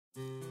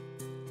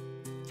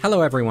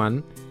Hello,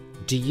 everyone.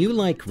 Do you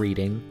like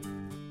reading?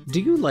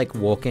 Do you like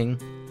walking?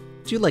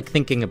 Do you like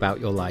thinking about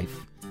your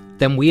life?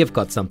 Then we have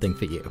got something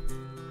for you.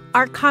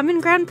 Our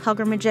Common Ground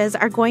pilgrimages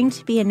are going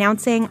to be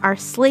announcing our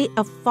slate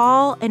of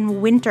fall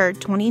and winter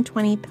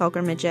 2020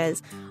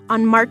 pilgrimages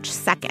on March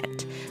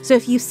 2nd. So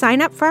if you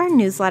sign up for our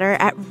newsletter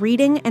at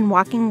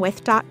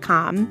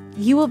readingandwalkingwith.com,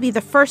 you will be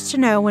the first to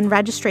know when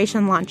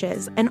registration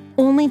launches, and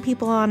only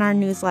people on our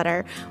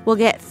newsletter will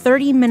get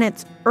 30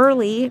 minutes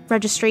early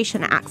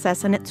registration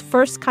access, and it's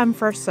first come,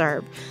 first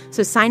serve.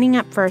 So signing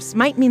up first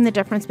might mean the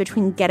difference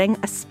between getting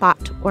a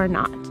spot or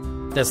not.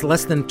 There's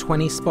less than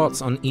 20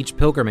 spots on each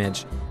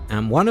pilgrimage,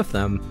 and one of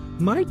them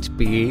might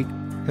be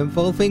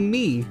involving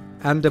me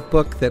and a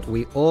book that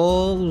we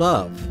all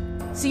love.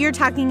 So you're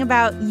talking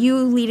about you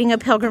leading a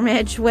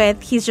pilgrimage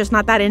with He's Just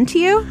Not That Into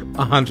You?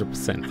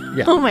 100%,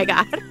 yeah. Oh my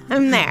God,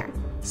 I'm there.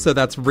 So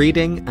that's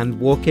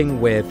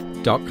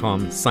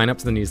readingandwalkingwith.com. Sign up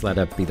to the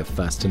newsletter, be the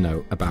first to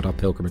know about our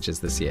pilgrimages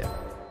this year.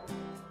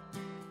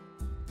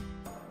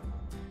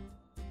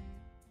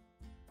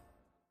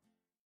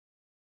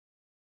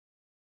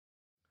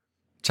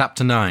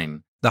 Chapter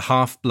 9, The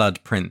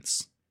Half-Blood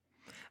Prince.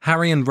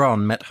 Harry and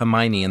Ron met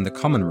Hermione in the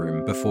common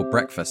room before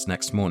breakfast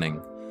next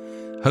morning.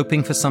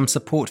 Hoping for some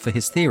support for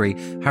his theory,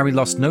 Harry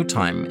lost no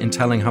time in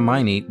telling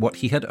Hermione what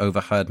he had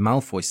overheard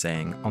Malfoy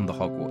saying on the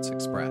Hogwarts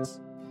Express.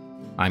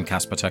 I'm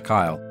Casper ter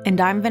Kuile. And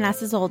I'm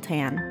Vanessa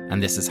Zoltan.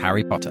 And this is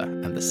Harry Potter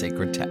and the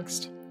Sacred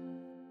Text.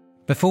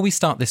 Before we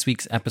start this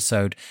week's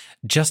episode,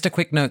 just a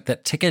quick note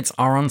that tickets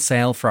are on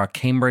sale for our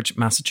Cambridge,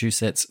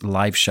 Massachusetts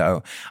live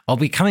show. I'll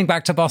be coming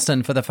back to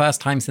Boston for the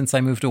first time since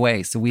I moved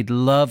away, so we'd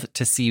love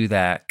to see you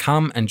there.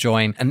 Come and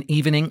join an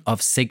evening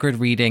of sacred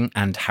reading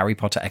and Harry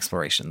Potter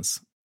explorations.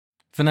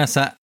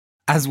 Vanessa,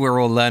 as we're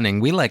all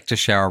learning, we like to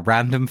share a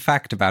random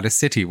fact about a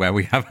city where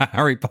we have a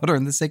Harry Potter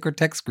and the Sacred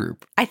Text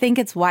group. I think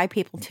it's why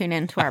people tune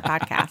into our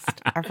podcast,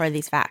 are for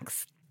these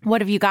facts.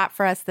 What have you got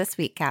for us this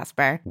week,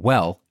 Casper?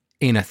 Well,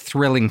 in a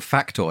thrilling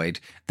factoid,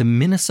 the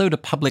Minnesota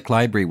Public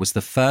Library was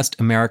the first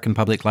American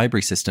public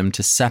library system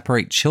to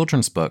separate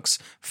children's books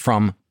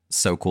from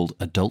so-called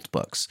adult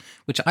books,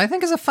 which I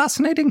think is a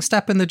fascinating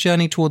step in the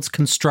journey towards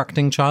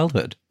constructing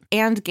childhood.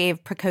 And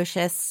gave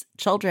precocious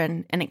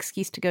children an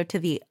excuse to go to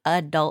the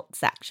adult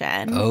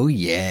section. Oh,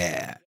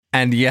 yeah.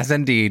 And yes,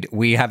 indeed,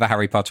 we have a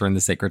Harry Potter and the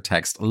Sacred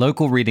Text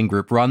local reading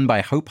group run by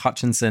Hope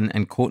Hutchinson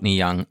and Courtney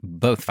Young,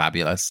 both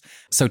fabulous.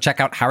 So check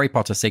out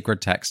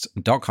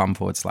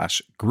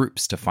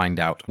harrypottersacredtext.com/groups to find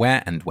out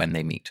where and when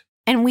they meet.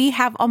 And we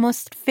have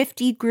almost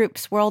 50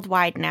 groups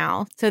worldwide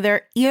now. So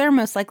there either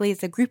most likely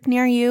is a group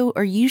near you,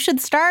 or you should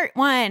start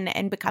one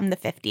and become the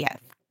 50th.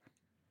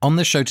 On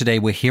the show today,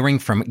 we're hearing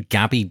from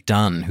Gabby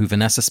Dunn, who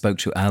Vanessa spoke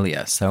to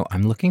earlier, so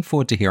I'm looking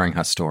forward to hearing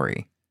her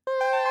story.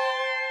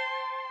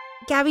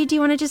 Gabby, do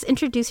you want to just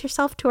introduce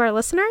yourself to our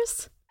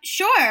listeners?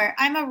 Sure.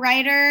 I'm a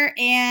writer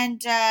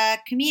and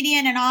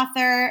comedian and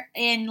author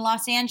in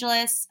Los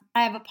Angeles.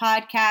 I have a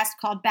podcast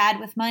called Bad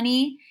with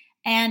Money,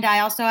 and I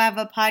also have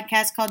a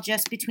podcast called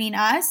Just Between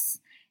Us.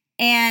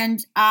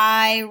 And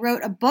I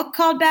wrote a book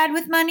called Bad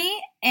with Money,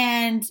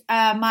 and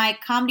my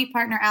comedy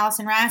partner,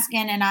 Allison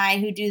Raskin, and I,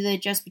 who do the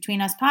Just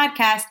Between Us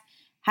podcast,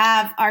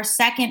 have our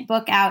second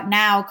book out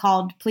now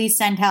called Please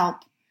Send Help.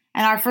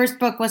 And our first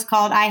book was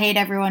called I Hate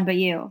Everyone But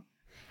You.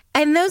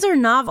 And those are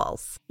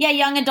novels. Yeah,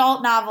 young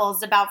adult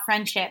novels about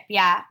friendship,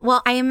 yeah.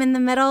 Well, I am in the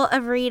middle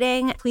of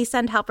reading Please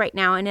Send Help right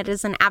now, and it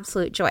is an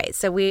absolute joy.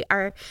 So we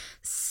are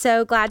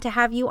so glad to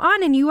have you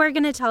on, and you are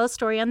going to tell a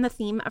story on the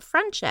theme of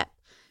friendship.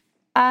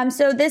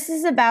 So this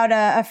is about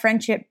a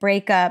friendship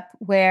breakup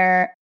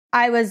where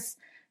I was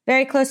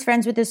very close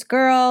friends with this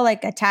girl,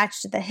 like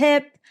attached to the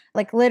hip,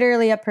 like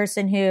literally a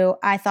person who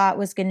I thought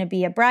was going to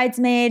be a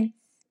bridesmaid,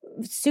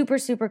 super,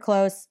 super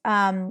close,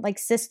 like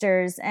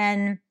sisters.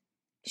 And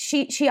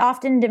she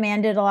often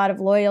demanded a lot of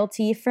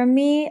loyalty from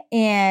me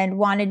and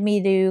wanted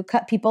me to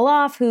cut people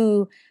off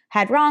who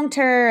had wronged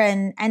her.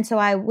 And so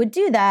I would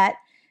do that.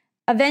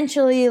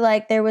 Eventually,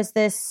 like there was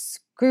this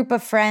group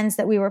of friends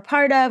that we were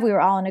part of. We were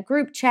all in a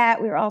group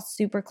chat. We were all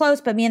super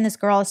close, but me and this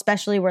girl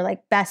especially were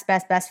like best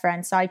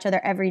friends, saw each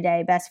other every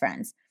day, best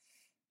friends.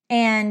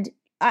 And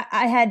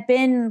I had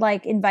been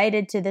like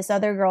invited to this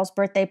other girl's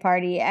birthday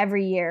party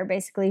every year,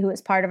 basically, who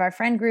was part of our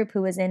friend group,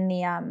 who was in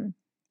the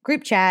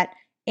group chat.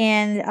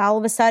 And all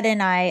of a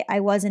sudden I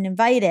wasn't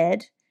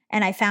invited.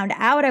 And I found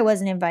out I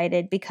wasn't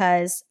invited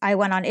because I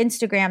went on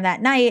Instagram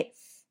that night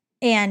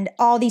and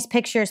all these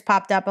pictures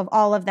popped up of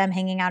all of them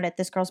hanging out at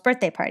this girl's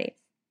birthday party.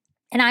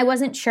 And I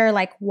wasn't sure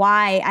like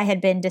why I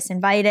had been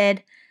disinvited.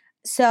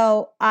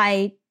 So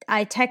I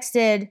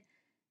texted,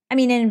 I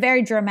mean, in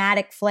very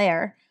dramatic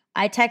flair,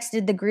 I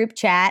texted the group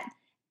chat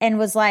and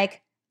was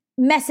like,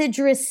 message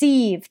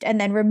received, and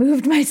then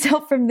removed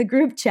myself from the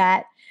group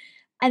chat.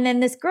 And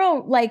then this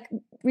girl like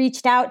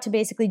reached out to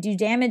basically do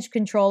damage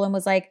control and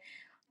was like,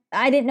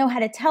 I didn't know how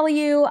to tell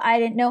you. I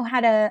didn't know how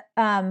to,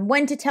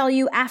 when to tell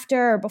you,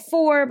 after or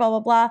before, blah,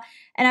 blah, blah.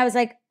 And I was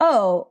like,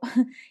 oh,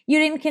 you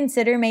didn't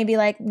consider maybe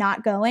like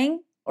not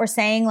going or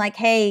saying like,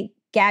 hey,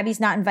 Gabby's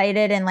not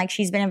invited and like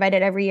she's been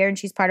invited every year and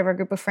she's part of our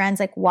group of friends.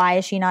 Like, why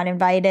is she not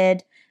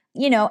invited?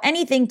 You know,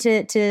 anything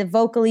to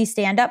vocally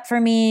stand up for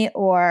me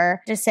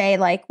or to say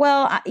like,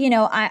 well,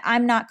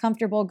 I'm not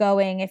comfortable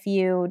going if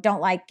you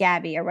don't like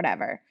Gabby or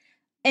whatever.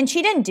 And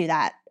she didn't do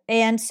that.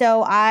 And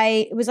so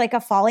it was like a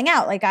falling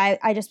out. Like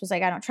I just was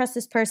like, I don't trust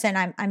this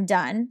person. I'm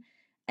done.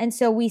 And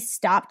so we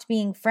stopped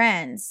being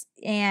friends.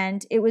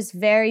 And it was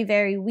very,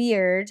 very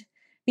weird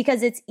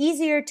because it's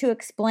easier to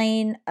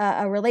explain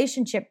a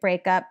relationship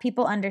breakup.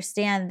 People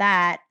understand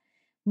that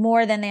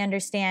more than they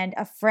understand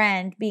a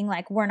friend being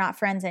like, we're not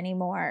friends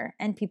anymore.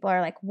 And people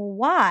are like, well,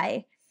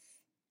 why?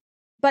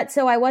 But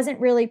so I wasn't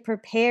really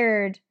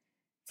prepared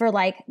for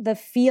like the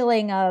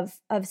feeling of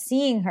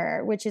seeing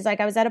her, which is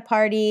like I was at a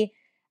party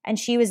and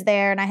she was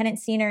there and I hadn't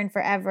seen her in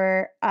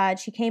forever.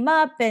 She came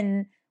up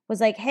and was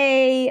like,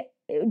 hey,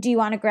 do you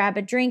want to grab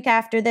a drink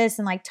after this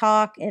and like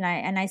talk? And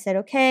I said,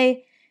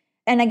 okay.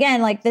 And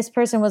again, like this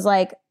person was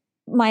like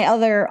my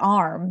other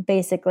arm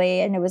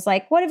basically. And it was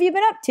like, what have you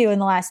been up to in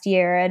the last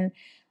year? And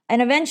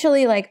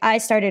eventually like I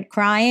started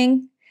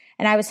crying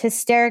and I was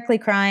hysterically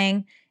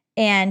crying.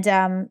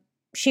 And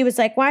she was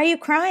like, why are you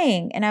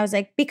crying? And I was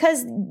like,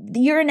 because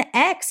you're an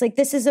ex. Like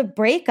this is a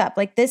breakup.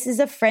 Like this is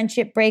a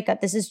friendship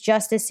breakup. This is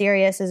just as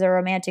serious as a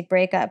romantic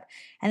breakup.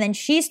 And then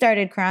she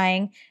started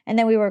crying. And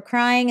then we were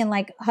crying and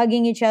like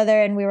hugging each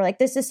other. And we were like,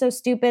 this is so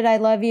stupid. I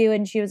love you.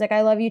 And she was like,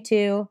 I love you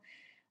too.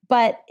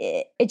 But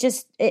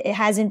it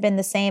hasn't been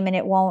the same and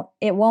it won't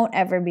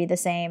ever be the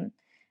same.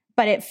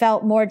 But it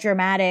felt more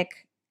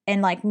dramatic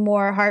and like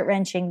more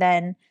heart-wrenching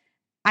than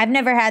I've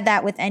never had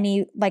that with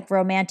any like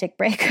romantic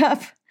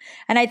breakup.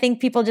 And I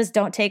think people just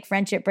don't take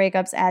friendship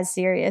breakups as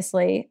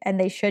seriously, and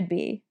they should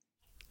be.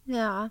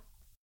 Yeah.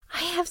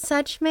 I have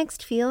such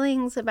mixed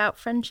feelings about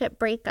friendship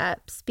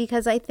breakups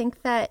because I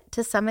think that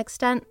to some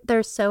extent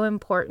they're so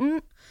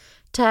important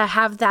to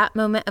have that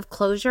moment of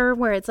closure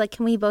where it's like,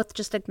 can we both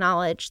just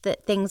acknowledge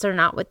that things are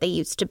not what they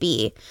used to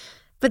be?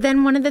 But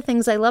then one of the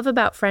things I love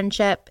about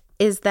friendship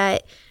is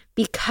that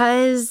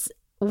because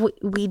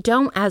we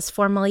don't as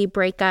formally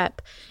break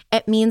up,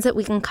 it means that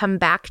we can come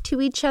back to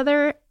each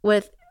other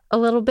with a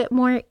little bit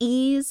more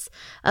ease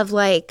of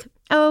like,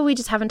 oh, we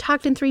just haven't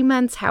talked in 3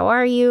 months. How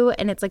are you?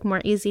 And it's like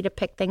more easy to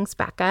pick things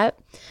back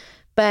up.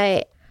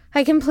 But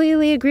I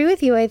completely agree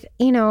with you.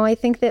 I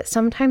think that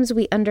sometimes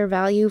we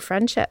undervalue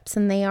friendships,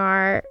 and they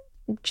are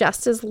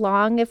just as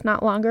long, if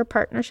not longer,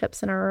 partnerships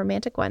than our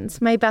romantic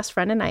ones. My best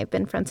friend and I have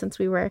been friends since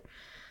we were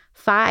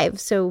 5.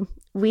 So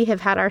we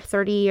have had our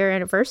 30-year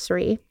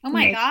anniversary. Oh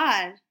my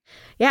God.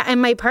 Yeah, and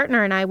my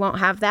partner and I won't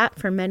have that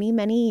for many,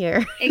 many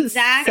years.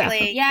 Exactly.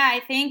 So. Yeah,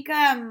 I think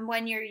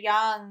when you're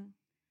young,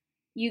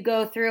 you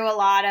go through a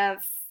lot of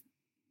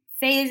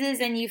phases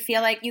and you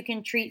feel like you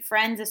can treat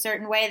friends a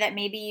certain way that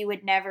maybe you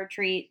would never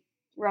treat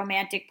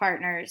romantic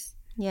partners.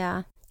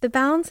 Yeah. The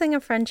balancing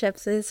of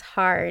friendships is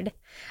hard.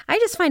 I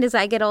just find as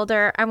I get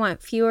older, I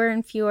want fewer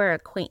and fewer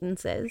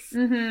acquaintances.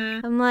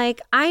 Mm-hmm. I'm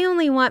like, I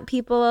only want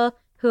people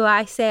who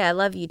I say I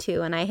love you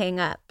to and I hang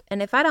up.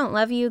 And if I don't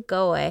love you,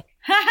 go away.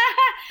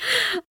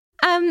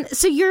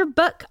 So your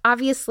book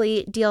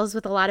obviously deals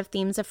with a lot of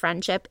themes of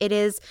friendship. It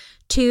is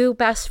 2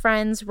 best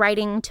friends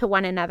writing to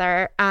one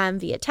another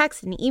via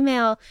text and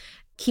email,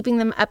 keeping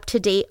them up to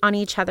date on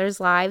each other's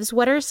lives.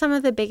 What are some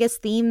of the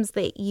biggest themes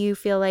that you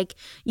feel like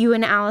you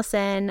and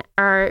Allison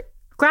are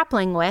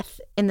grappling with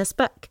in this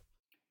book?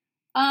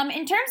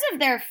 In terms of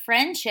their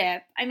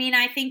friendship, I mean,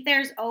 I think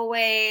there's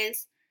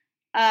always,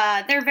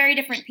 they're very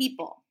different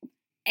people.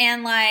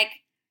 And like,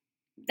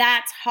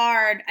 that's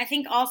hard. I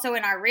think also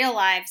in our real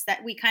lives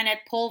that we kind of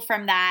pull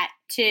from that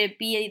to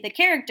be the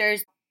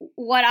characters.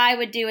 What I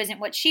would do isn't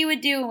what she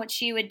would do, and what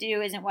she would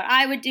do isn't what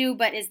I would do.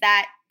 But is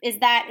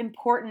that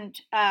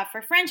important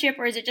for friendship,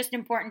 or is it just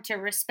important to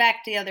respect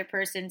the other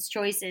person's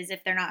choices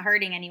if they're not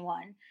hurting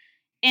anyone?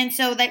 And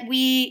so that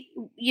we,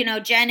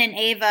 Jen and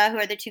Ava, who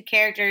are the 2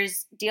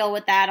 characters, deal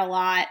with that a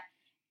lot,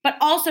 but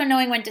also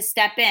knowing when to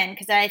step in.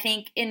 Because I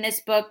think in this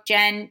book,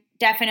 Jen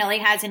definitely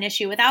has an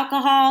issue with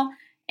alcohol.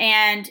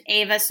 And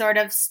Ava sort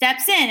of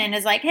steps in and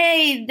is like,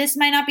 hey, this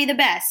might not be the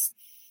best.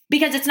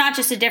 Because it's not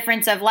just a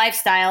difference of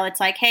lifestyle.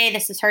 It's like, hey,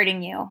 this is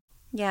hurting you.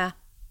 Yeah.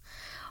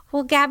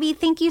 Well, Gabby,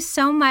 thank you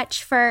so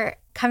much for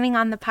coming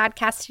on the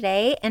podcast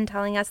today and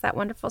telling us that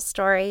wonderful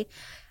story.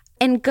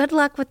 And good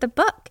luck with the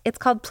book. It's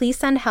called Please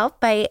Send Help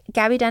by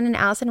Gabby Dunn and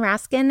Allison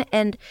Raskin.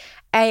 And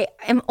I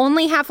am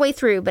only halfway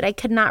through, but I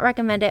could not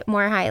recommend it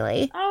more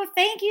highly. Oh,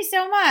 thank you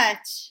so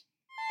much.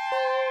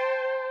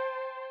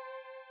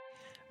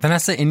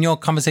 Vanessa, in your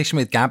conversation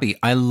with Gabby,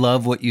 I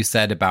love what you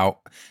said about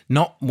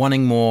not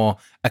wanting more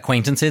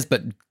acquaintances,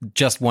 but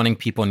just wanting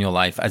people in your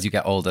life as you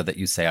get older that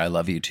you say, I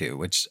love you to,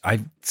 which I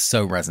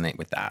so resonate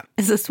with that.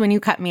 Is this when you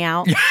cut me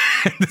out?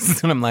 This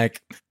is when I'm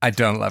like, I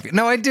don't love you.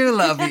 No, I do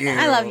love you.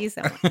 I love you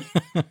so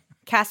much.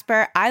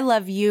 Casper, I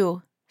love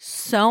you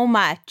so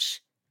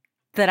much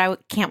that I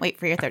can't wait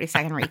for your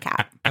 30-second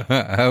recap.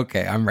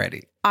 Okay, I'm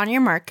ready. On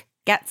your mark,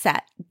 get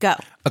set, go.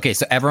 Okay,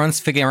 so everyone's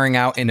figuring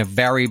out in a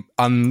very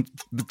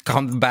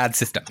bad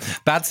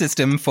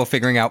system for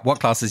figuring out what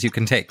classes you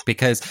can take.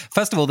 Because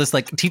first of all, there's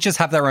like teachers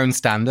have their own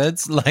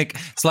standards. Like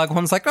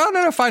Slughorn's like, oh,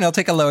 no, fine, I'll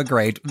take a lower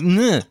grade.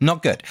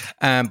 Not good.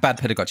 Bad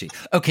pedagogy.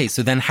 Okay,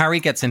 so then Harry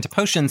gets into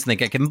potions and they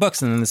get given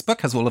books. And then this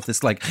book has all of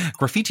this like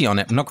graffiti on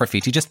it. Not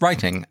graffiti, just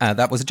writing.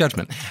 That was a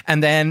judgment.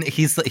 And then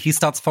he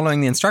starts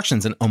following the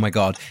instructions and oh my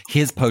God,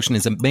 his potion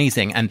is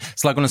amazing. And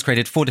Slughorn has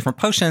created 4 different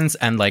potions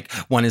and like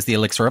one is the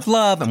elixir of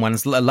love and one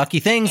is a lucky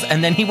things,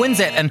 and then he wins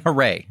it, and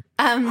hooray.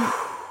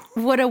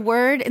 Would a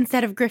word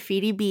instead of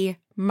graffiti be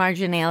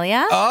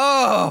marginalia?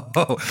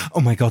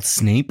 Oh my God,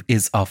 Snape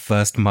is our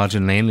first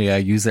marginalia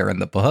user in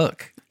the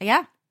book.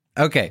 Yeah.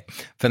 Okay,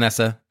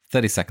 Vanessa,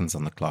 30 seconds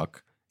on the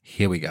clock.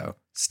 Here we go.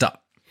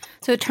 Stop.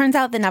 So it turns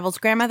out that Neville's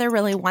grandmother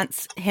really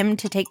wants him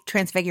to take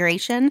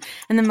Transfiguration.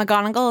 And then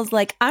McGonagall is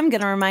like, I'm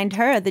going to remind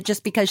her that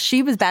just because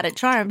she was bad at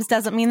charms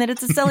doesn't mean that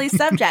it's a silly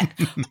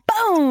subject.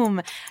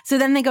 Boom! So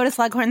then they go to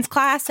Slughorn's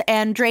class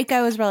and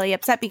Draco is really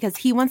upset because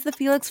he wants the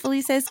Felix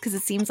Felicis because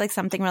it seems like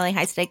something really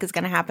high stake is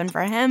going to happen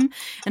for him.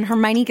 And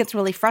Hermione gets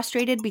really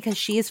frustrated because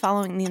she is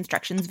following the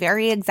instructions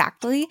very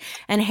exactly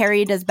and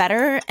Harry does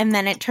better. And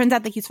then it turns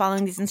out that he's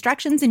following these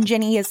instructions and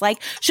Ginny is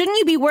like, shouldn't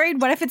you be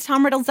worried? What if it's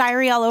Tom Riddle's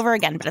diary all over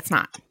again? But it's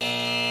not.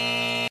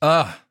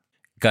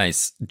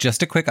 Guys,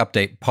 just a quick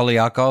update.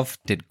 Polyakov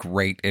did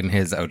great in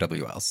his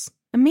OWLs.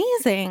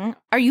 Amazing.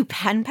 Are you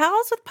pen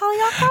pals with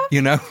Polyakov?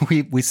 You know,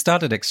 we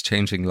started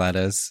exchanging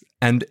letters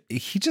and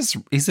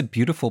he's a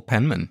beautiful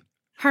penman.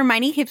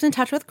 Hermione keeps in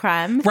touch with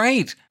Krem.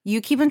 Right.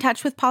 You keep in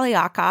touch with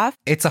Polyakov.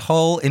 It's a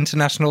whole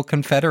international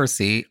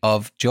confederacy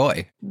of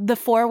joy. The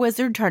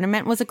 4-Wizard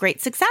tournament was a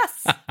great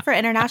success for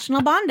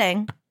international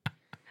bonding.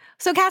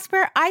 So,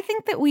 Casper, I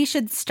think that we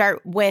should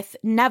start with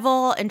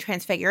Neville and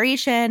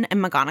Transfiguration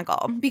and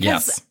McGonagall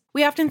because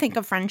we often think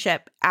of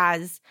friendship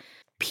as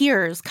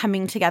peers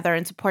coming together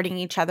and supporting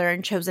each other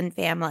and chosen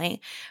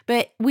family.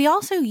 But we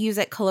also use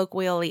it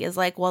colloquially as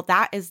like, well,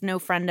 that is no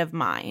friend of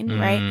mine,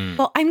 right?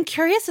 Well, I'm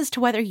curious as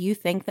to whether you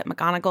think that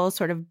McGonagall is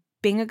sort of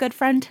being a good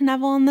friend to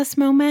Neville in this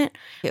moment,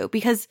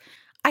 because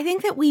I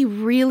think that we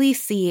really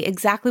see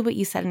exactly what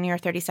you said in your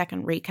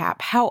 30-second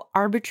recap, how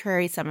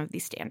arbitrary some of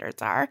these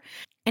standards are.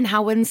 And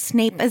how when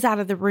Snape is out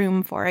of the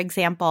room, for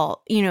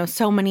example, you know,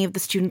 so many of the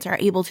students are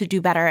able to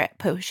do better at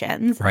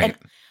potions. Right. And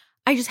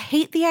I just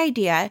hate the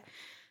idea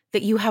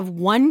that you have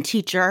one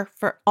teacher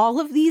for all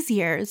of these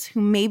years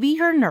who maybe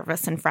you're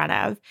nervous in front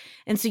of.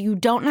 And so you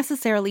don't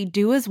necessarily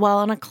do as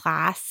well in a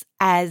class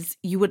as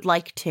you would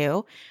like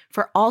to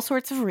for all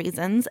sorts of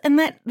reasons. And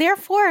that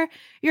therefore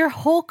your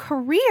whole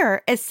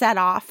career is set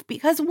off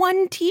because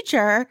one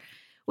teacher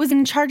was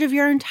in charge of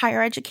your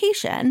entire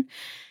education.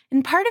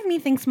 And part of me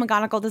thinks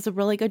McGonagall does a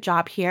really good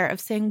job here of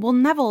saying, well,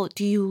 Neville,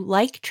 do you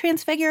like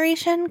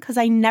Transfiguration? Because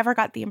I never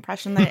got the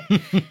impression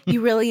that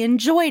you really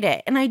enjoyed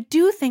it. And I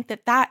do think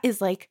that that is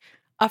like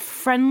a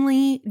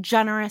friendly,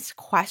 generous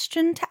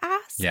question to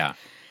ask. Yeah.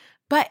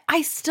 But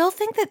I still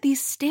think that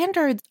these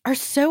standards are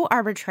so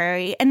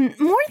arbitrary. And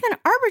more than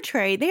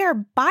arbitrary, they are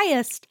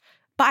biased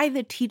by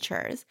the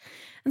teachers.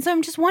 And so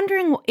I'm just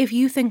wondering if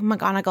you think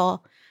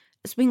McGonagall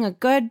is being a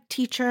good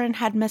teacher and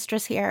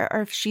headmistress here, or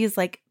if she's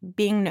like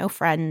being no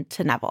friend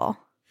to Neville.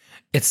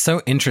 It's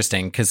so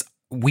interesting because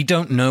we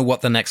don't know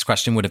what the next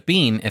question would have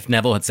been if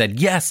Neville had said,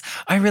 yes,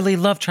 I really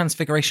love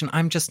Transfiguration.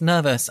 I'm just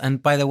nervous.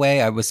 And by the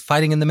way, I was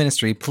fighting in the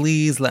Ministry.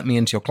 Please let me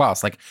into your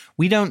class. Like,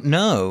 we don't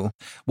know.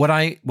 What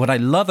I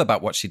love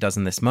about what she does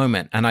in this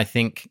moment, and I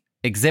think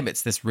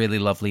exhibits this really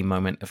lovely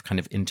moment of kind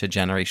of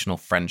intergenerational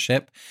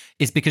friendship,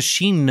 is because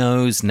she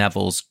knows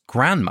Neville's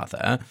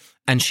grandmother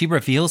and she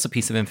reveals a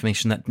piece of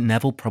information that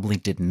Neville probably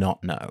did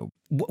not know.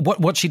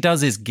 What she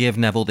does is give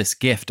Neville this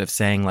gift of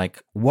saying,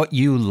 like, what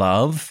you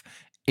love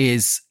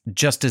is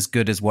just as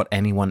good as what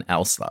anyone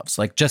else loves.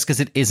 Like, just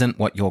because it isn't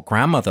what your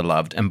grandmother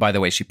loved, and by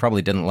the way, she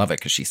probably didn't love it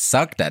because she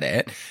sucked at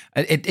it,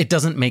 it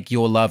doesn't make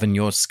your love and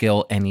your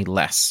skill any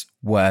less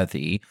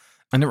worthy.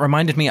 And it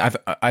reminded me,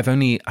 I've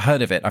only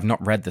heard of it, I've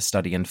not read the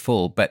study in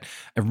full, but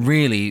a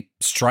really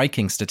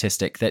striking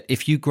statistic that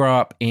if you grow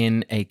up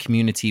in a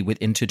community with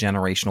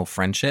intergenerational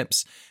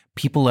friendships,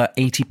 people are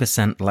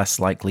 80% less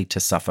likely to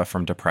suffer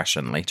from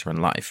depression later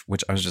in life,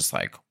 which I was just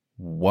like,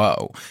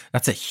 whoa,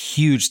 that's a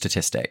huge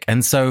statistic.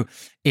 And so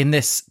in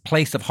this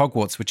place of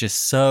Hogwarts, which is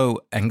so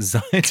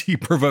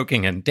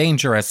anxiety-provoking and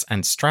dangerous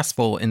and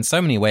stressful in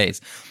so many ways,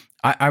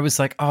 I was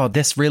like, oh,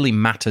 this really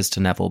matters to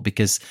Neville,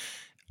 because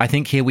I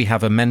think here we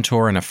have a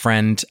mentor and a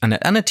friend and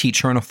a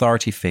teacher, an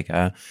authority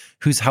figure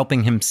who's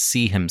helping him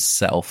see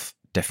himself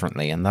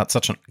differently. And that's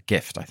such a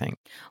gift, I think.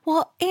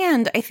 Well,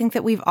 and I think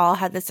that we've all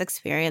had this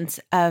experience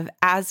of,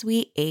 as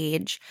we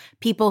age,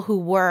 people who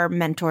were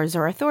mentors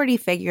or authority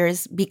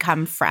figures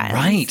become friends.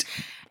 Right.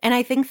 And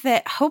I think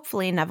that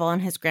hopefully Neville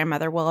and his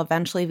grandmother will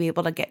eventually be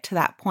able to get to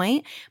that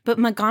point. But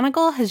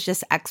McGonagall has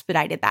just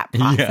expedited that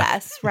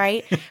process,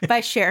 right?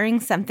 By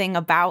sharing something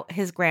about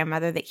his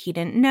grandmother that he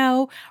didn't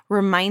know,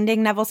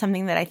 reminding Neville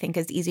something that I think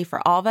is easy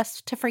for all of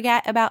us to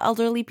forget about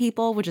elderly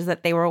people, which is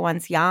that they were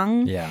once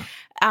young. Yeah.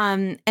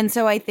 And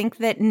so I think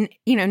that,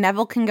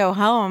 Neville can go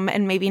home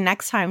and maybe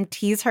next time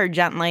tease her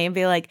gently and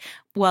be like,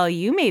 well,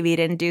 you maybe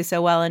didn't do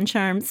so well in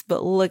charms,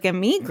 but look at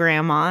me,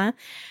 Grandma.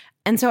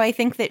 And so I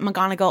think that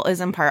McGonagall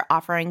is in part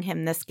offering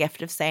him this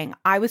gift of saying,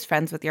 I was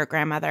friends with your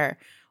grandmother,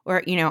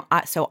 or,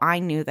 so I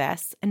knew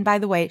this. And by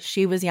the way,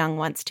 she was young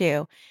once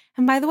too.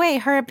 And by the way,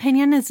 her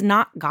opinion is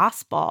not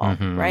gospel,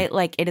 right?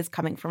 Like it is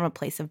coming from a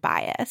place of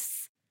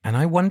bias. And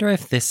I wonder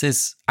if this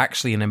is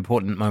actually an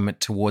important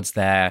moment towards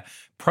their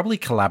probably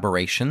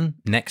collaboration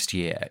next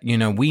year.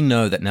 We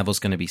know that Neville's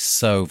going to be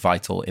so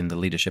vital in the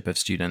leadership of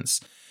students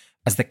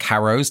as the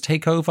Carrows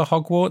take over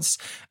Hogwarts.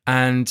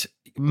 And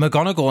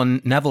McGonagall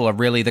and Neville are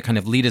really the kind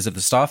of leaders of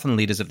the staff and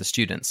leaders of the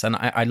students. And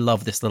I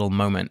love this little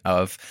moment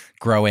of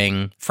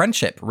growing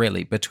friendship,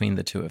 really, between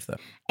the two of them.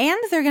 And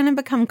they're going to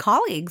become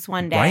colleagues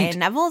one day. Right.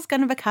 Neville's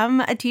going to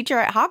become a teacher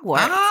at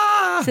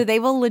Hogwarts. So they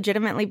will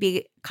legitimately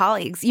be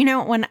colleagues.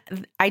 When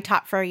I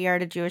taught for a year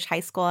at a Jewish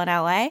high school in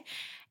LA,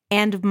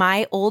 and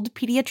my old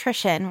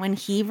pediatrician, when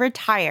he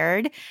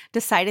retired,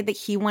 decided that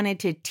he wanted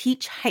to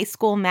teach high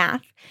school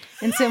math.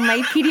 And so my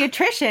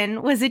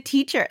pediatrician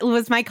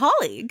was my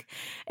colleague.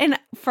 And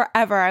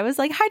forever I was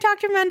like, hi,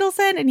 Dr.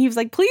 Mendelsohn. And he was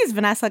like, please,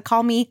 Vanessa,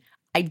 call me.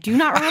 I do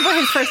not remember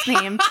his first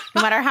name,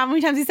 no matter how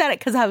many times he said it,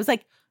 because I was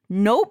like,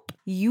 nope,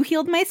 you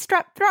healed my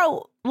strep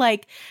throat.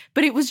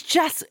 But it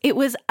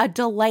was a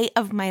delight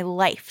of my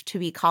life to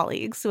be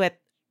colleagues with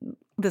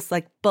this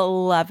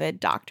beloved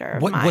doctor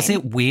of mine. Was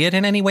it weird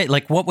in any way?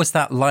 What was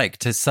that like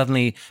to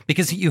suddenly,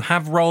 because you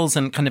have roles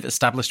and kind of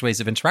established ways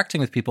of interacting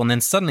with people, and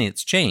then suddenly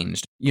it's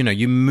changed.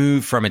 You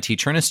move from a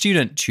teacher and a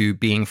student to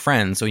being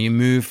friends, or you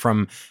move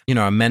from,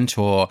 a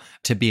mentor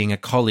to being a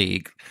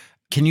colleague.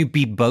 Can you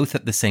be both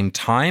at the same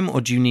time,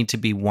 or do you need to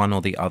be one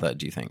or the other,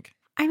 do you think?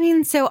 I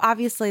mean, so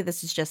obviously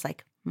this is just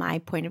my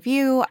point of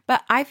view,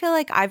 but I feel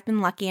like I've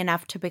been lucky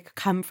enough to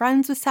become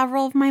friends with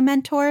several of my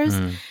mentors.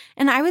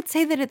 And I would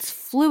say that it's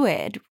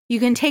fluid. You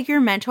can take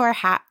your mentor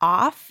hat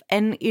off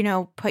and,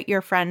 put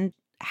your friend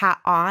hat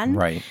on.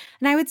 Right.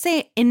 And I would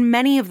say in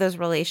many of those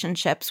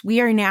relationships, we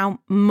are now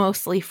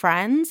mostly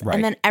friends. Right.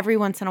 And then every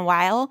once in a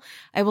while,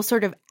 I will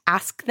sort of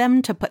ask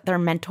them to put their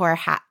mentor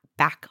hat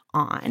back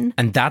on.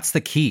 And that's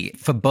the key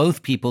for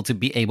both people to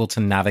be able to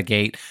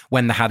navigate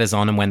when the hat is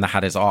on and when the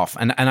hat is off.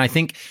 And I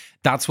think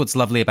that's what's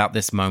lovely about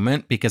this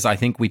moment, because I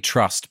think we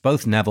trust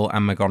both Neville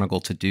and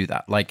McGonagall to do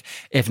that.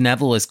 If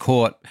Neville is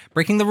caught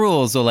breaking the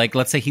rules, or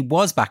let's say he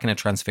was back in a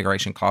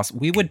transfiguration class,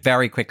 we would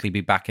very quickly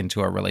be back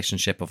into a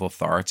relationship of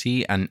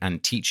authority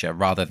and teacher,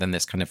 rather than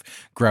this kind of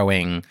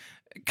growing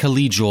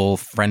collegial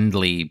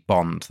friendly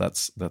bond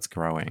that's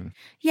growing.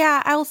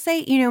 Yeah, I'll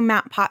say,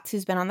 Matt Potts,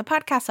 who's been on the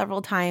podcast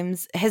several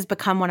times, has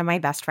become one of my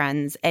best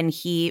friends, and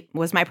he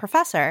was my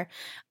professor.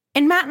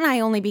 And Matt and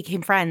I only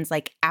became friends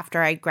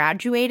after I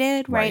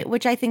graduated, right?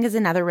 Which I think is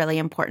another really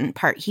important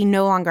part. He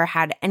no longer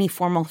had any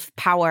formal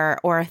power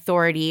or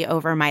authority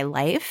over my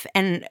life.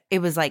 And it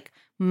was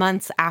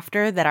months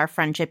after that our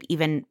friendship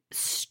even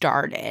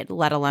started,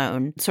 let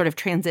alone sort of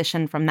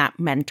transition from that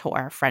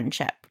mentor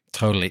friendship.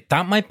 Totally.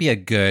 That might be a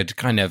good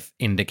kind of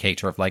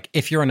indicator of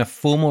if you're in a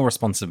formal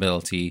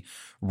responsibility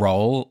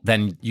role,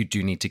 then you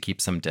do need to keep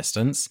some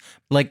distance.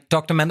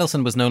 Dr.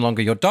 Mendelsohn was no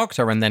longer your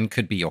doctor and then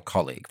could be your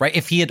colleague, right?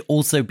 If he had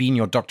also been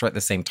your doctor at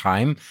the same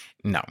time,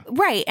 no.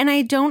 Right. And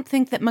I don't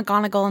think that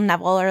McGonagall and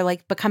Neville are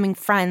becoming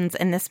friends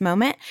in this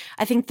moment.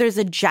 I think there's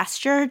a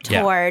gesture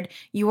toward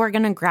you are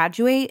going to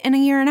graduate in a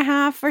year and a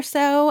half or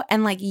so.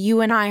 And you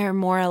and I are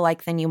more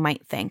alike than you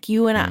might think.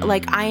 You and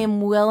I, I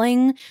am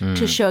willing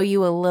to show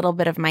you a little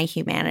bit of my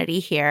humanity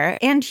here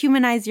and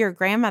humanize your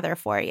grandmother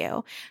for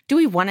you. Do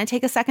we want to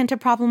take a second to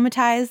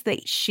problematize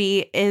that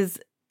she is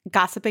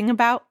gossiping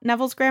about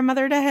Neville's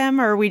grandmother to him,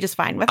 or are we just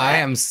fine with it? I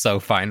am so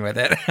fine with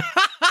it.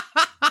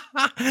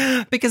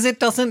 Because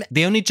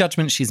the only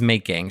judgment she's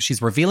making,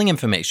 she's revealing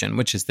information,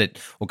 which is that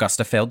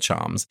Augusta failed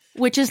charms.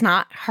 Which is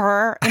not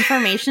her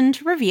information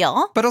to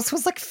reveal. But also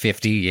was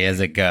 50 years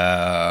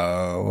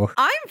ago.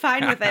 I'm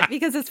fine with it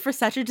because it's for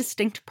such a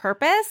distinct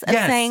purpose of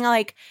saying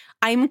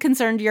I'm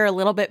concerned you're a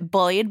little bit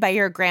bullied by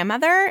your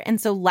grandmother.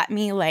 And so let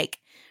me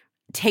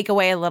take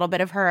away a little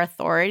bit of her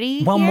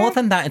authority. Well, here. more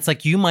than that,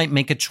 it's you might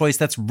make a choice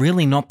that's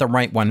really not the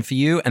right one for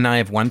you. And I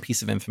have one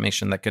piece of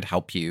information that could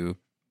help you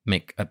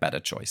make a better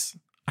choice.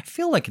 I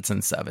feel like it's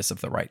in service of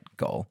the right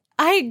goal.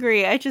 I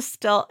agree. I just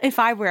still, if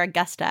I were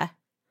Augusta,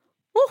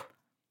 whew.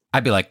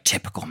 I'd be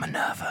typical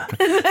Minerva.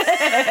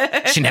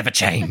 She never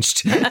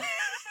changed.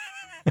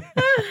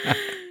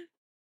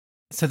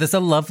 So there's a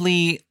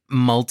lovely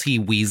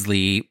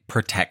multi-Weasley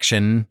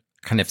protection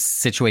kind of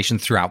situation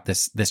throughout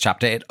this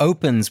chapter. It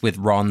opens with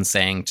Ron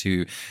saying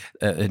to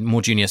a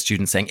more junior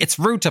student saying, it's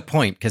rude to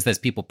point, because there's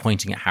people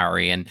pointing at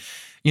Harry. And,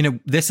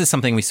 this is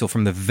something we saw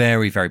from the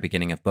very, very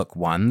beginning of book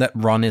one, that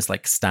Ron is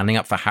standing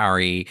up for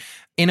Harry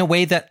in a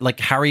way that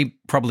Harry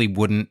probably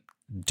wouldn't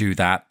do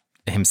that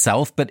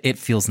himself, but it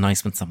feels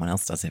nice when someone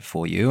else does it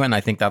for you. And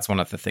I think that's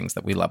one of the things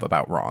that we love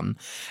about Ron.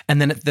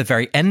 And then at the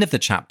very end of the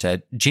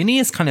chapter, Ginny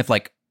is kind of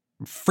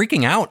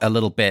freaking out a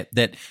little bit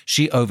that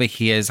she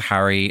overhears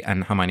Harry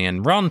and Hermione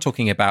and Ron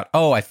talking about,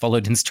 oh, I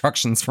followed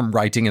instructions from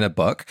writing in a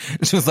book.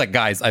 She was like,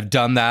 guys, I've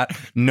done that.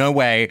 No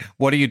way.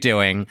 What are you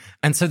doing?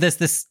 And so there's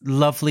this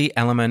lovely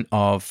element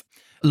of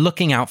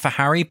looking out for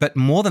Harry, but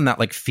more than that,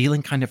 like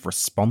feeling kind of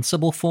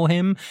responsible for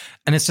him.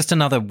 And it's just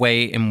another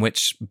way in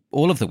which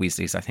all of the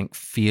Weasleys, I think,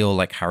 feel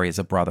like Harry is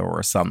a brother or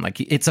a son. Like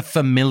it's a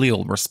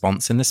familial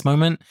response in this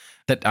moment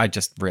that I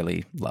just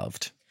really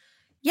loved.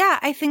 Yeah,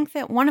 I think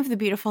that one of the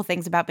beautiful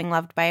things about being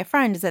loved by a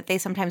friend is that they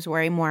sometimes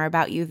worry more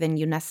about you than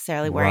you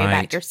necessarily worry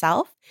about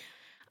yourself.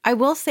 I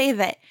will say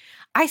that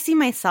I see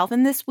myself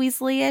in this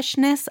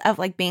Weasley-ishness of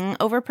like being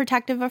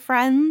overprotective of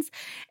friends.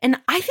 And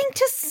I think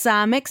to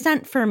some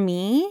extent for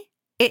me,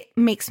 it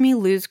makes me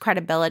lose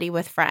credibility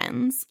with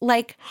friends.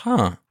 Like,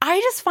 I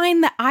just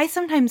find that I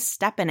sometimes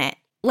step in it.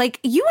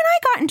 Like, you and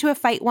I got into a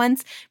fight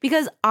once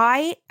because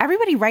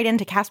everybody write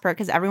into Casper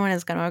because everyone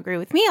is going to agree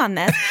with me on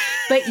this,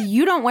 but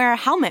you don't wear a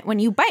helmet when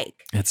you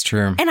bike. It's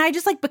true. And I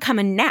just like become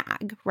a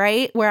nag,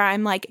 right? Where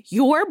I'm like,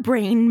 your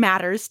brain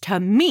matters to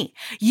me.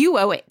 You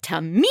owe it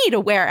to me to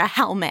wear a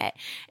helmet.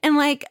 And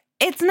like,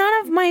 it's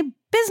none of my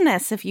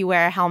business if you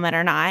wear a helmet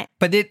or not.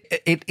 But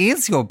it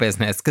is your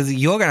business because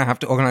you're going to have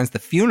to organize the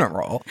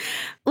funeral.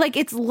 Like,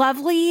 it's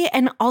lovely.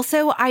 And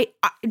also, I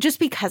just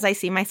because I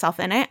see myself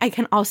in it, I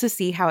can also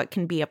see how it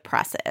can be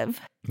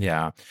oppressive.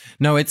 Yeah.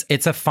 No, it's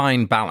a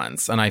fine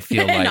balance. And I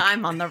feel like... No,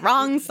 I'm on the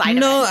wrong side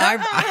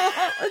of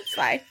it. It's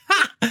fine.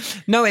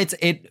 No,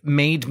 it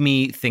made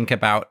me think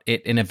about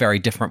it in a very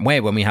different way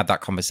when we had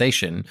that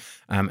conversation.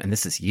 And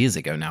this is years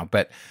ago now,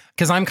 but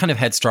because I'm kind of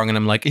headstrong and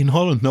I'm like, in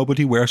Holland,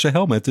 nobody wears a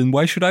helmet. And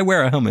why should I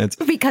wear a helmet?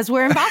 Because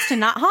we're in Boston,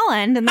 not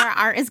Holland. And there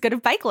aren't as good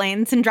of bike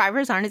lanes and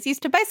drivers aren't as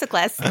used to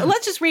bicyclists.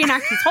 Let's just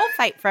reenact this whole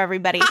fight for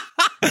everybody.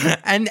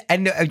 And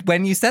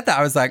when you said that,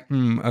 I was like,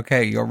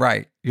 okay, you're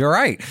right. You're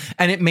right.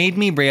 And it made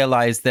me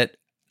realize that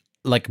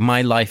like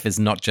my life is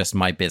not just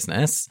my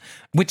business,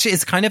 which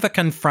is kind of a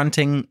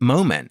confronting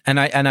moment. And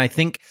I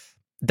think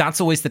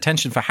that's always the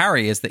tension for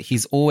Harry, is that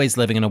he's always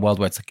living in a world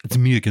where it's like, it's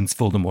me against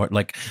Voldemort,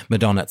 like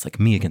Madonna, it's like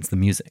me against the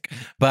music.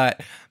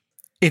 But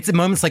it's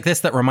moments like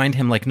this that remind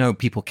him like, no,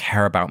 people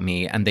care about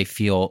me and they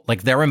feel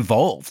like they're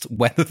involved,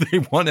 whether they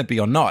want to be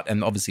or not.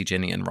 And obviously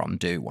Ginny and Ron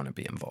do want to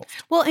be involved.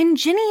 Well, and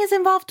Ginny is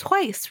involved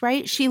twice,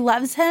 right? She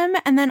loves him.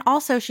 And then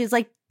also she's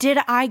like, did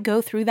I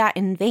go through that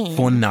in vain?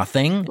 For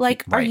nothing?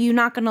 Like, right. Are you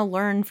not going to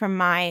learn from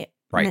my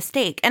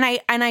mistake? And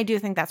I do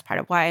think that's part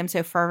of why I'm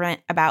so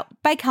fervent about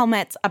bike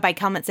helmets. A bike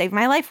helmet saved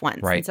my life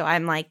once. Right. And so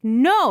I'm like,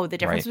 no, the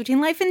difference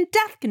between life and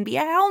death can be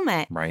a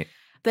helmet. Right.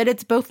 That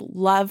it's both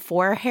love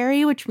for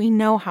Harry, which we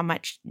know how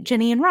much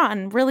Ginny and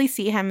Ron really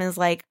see him as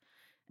like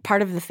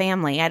part of the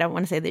family. I don't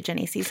want to say that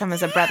Ginny sees him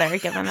as a brother,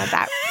 given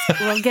that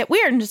will get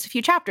weird in just a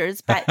few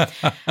chapters.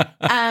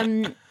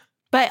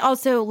 But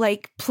also,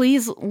 like,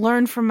 please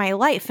learn from my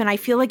life. And I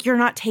feel like you're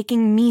not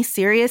taking me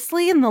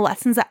seriously in the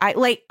lessons that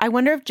I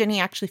wonder if Ginny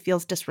actually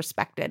feels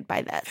disrespected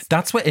by this.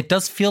 That's what it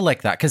does feel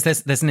like, that, because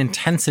there's an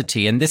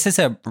intensity. And this is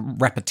a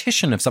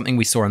repetition of something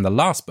we saw in the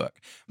last book,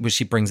 where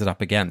she brings it up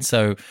again.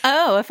 So,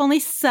 oh, if only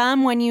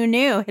someone you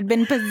knew had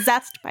been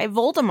possessed by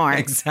Voldemort.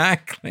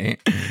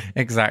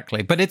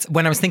 Exactly. But it's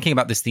when I was thinking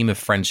about this theme of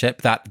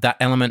friendship, that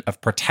element of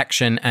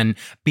protection and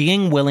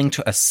being willing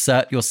to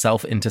assert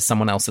yourself into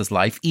someone else's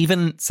life,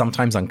 even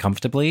sometimes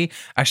uncomfortably,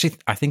 actually,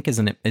 I think is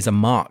a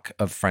mark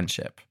of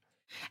friendship.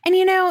 And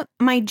you know,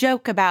 my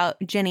joke about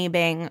Ginny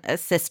being a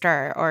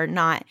sister or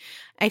not,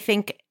 I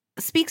think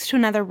speaks to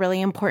another really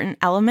important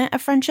element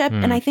of friendship.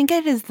 And I think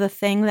it is the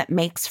thing that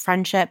makes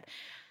friendship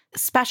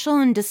special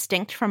and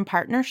distinct from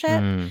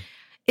partnership,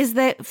 is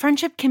that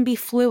friendship can be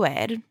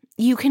fluid.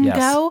 You can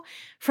go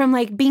from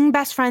like being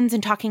best friends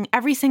and talking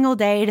every single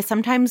day to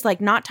sometimes like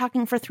not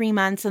talking for 3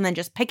 months and then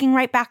just picking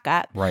right back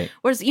up. Right.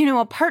 Whereas, you know,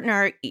 a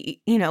partner,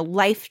 you know,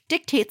 life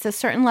dictates a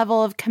certain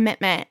level of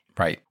commitment.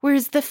 Right.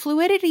 Whereas the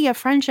fluidity of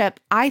friendship,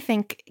 I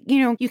think, you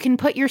know, you can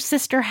put your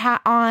sister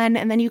hat on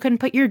and then you can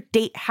put your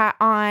date hat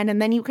on and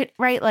then you could,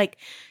 right? Like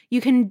you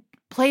can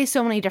play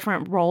so many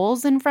different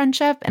roles in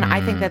friendship. And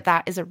I think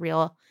that is a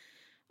real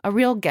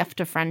gift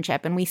of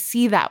friendship. And we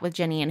see that with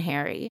Ginny and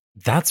Harry.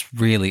 That's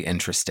really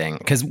interesting.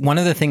 Because one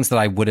of the things that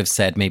I would have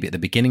said maybe at the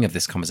beginning of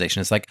this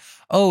conversation is like,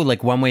 oh,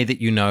 like one way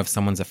that you know if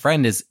someone's a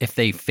friend is if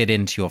they fit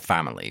into your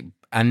family.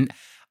 And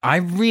I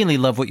really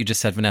love what you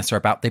just said, Vanessa,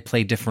 about they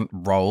play different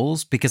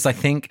roles, because I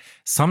think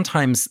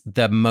sometimes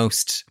the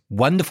most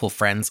wonderful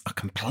friends are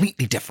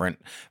completely different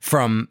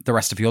from the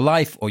rest of your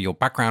life or your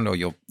background or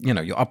your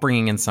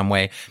upbringing in some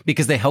way,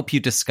 because they help you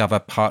discover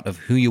part of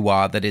who you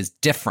are that is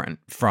different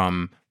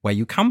from where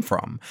you come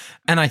from.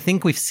 And I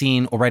think we've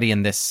seen already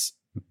in this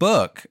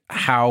book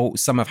how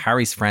some of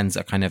Harry's friends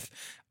are kind of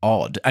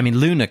odd. I mean,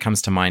 Luna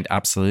comes to mind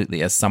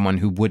absolutely as someone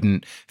who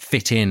wouldn't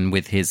fit in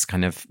with his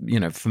kind of, you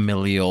know,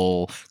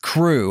 familial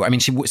crew. I mean,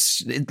 she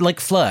was like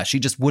Fleur. She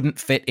just wouldn't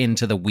fit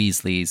into the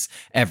Weasleys'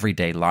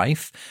 everyday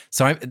life.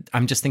 So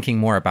I'm just thinking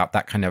more about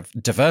that kind of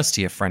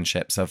diversity of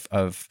friendships,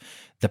 of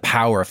the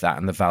power of that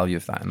and the value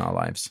of that in our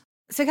lives.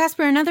 So,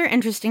 Casper, another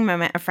interesting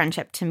moment of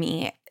friendship to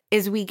me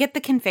is we get the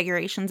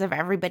configurations of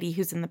everybody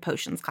who's in the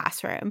potions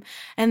classroom.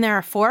 And there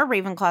are 4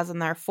 Ravenclaws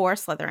and there are 4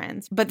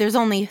 Slytherins, but there's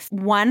only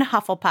 1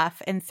 Hufflepuff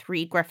and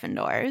 3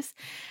 Gryffindors.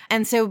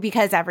 And so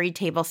because every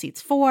table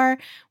seats 4,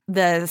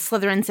 the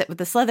Slytherins sit with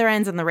the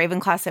Slytherins and the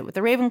Ravenclaws sit with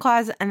the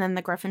Ravenclaws, and then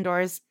the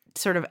Gryffindors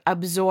sort of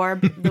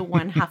absorb the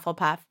 1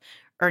 Hufflepuff,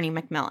 Ernie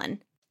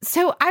Macmillan.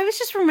 So I was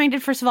just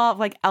reminded, first of all, of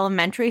like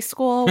elementary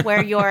school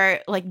where your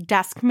like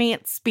desk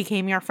mates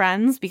became your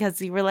friends because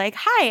you were like,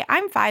 hi,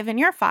 I'm 5 and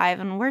you're 5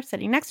 and we're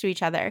sitting next to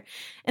each other.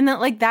 And that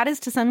like that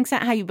is to some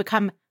extent how you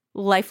become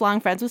lifelong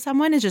friends with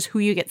someone, is just who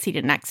you get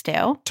seated next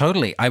to.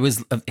 Totally. I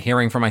was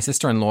hearing from my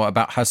sister-in-law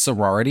about her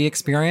sorority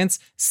experience.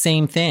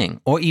 Same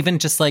thing. Or even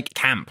just like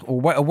camp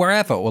or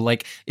wherever. Or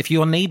like if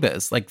you're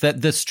neighbors, like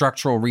the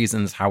structural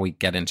reasons how we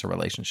get into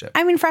relationships.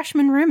 I mean,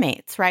 freshman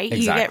roommates, right?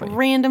 Exactly. You get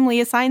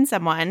randomly assigned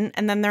someone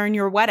and then they're in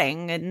your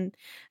wedding and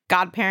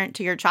godparent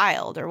to your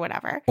child or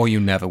whatever. Or you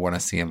never want to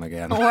see them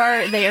again.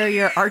 Or they are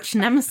your arch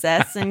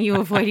nemesis and you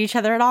avoid each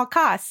other at all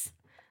costs.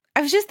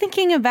 I was just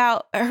thinking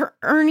about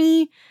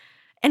Ernie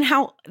and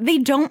how they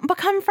don't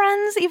become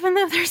friends even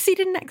though they're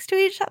seated next to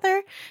each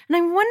other. And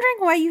I'm wondering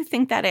why you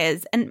think that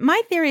is. And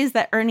my theory is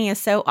that Ernie is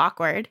so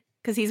awkward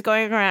because he's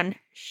going around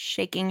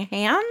shaking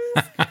hands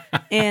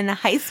in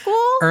high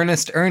school.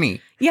 Ernest Ernie.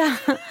 Yeah.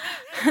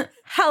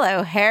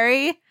 Hello,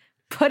 Harry.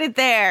 Put it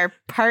there,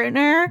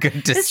 partner.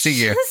 Good to see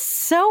you. It's just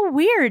so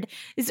weird.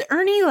 Is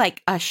Ernie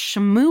like a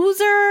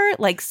schmoozer,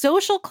 like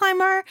social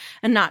climber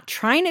and not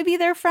trying to be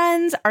their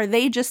friends? Are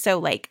they just so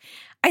like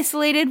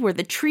isolated? We're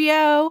the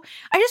trio.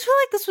 I just feel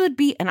like this would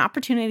be an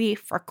opportunity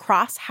for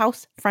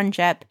cross-house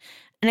friendship.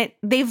 And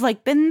they've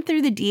like been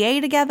through the DA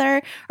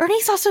together.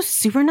 Ernie's also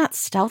super not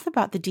stealth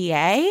about the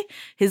DA.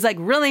 He's like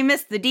really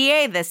missed the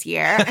DA this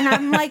year. And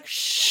I'm like,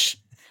 shh,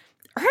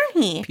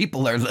 Ernie.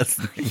 People are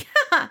listening.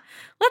 Yeah.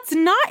 Let's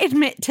not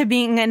admit to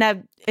being in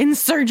a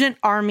insurgent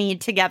army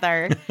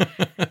together.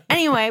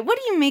 Anyway, what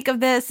do you make of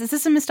this? Is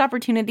this a missed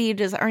opportunity?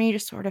 Does Ernie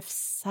just sort of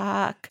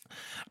suck?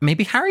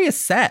 Maybe Harry is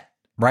set.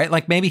 Right?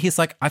 Like maybe he's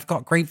like, I've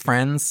got great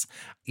friends.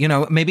 You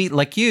know, maybe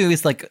like you,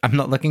 he's like, I'm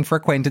not looking for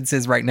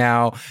acquaintances right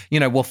now. You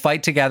know, we'll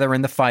fight together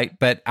in the fight,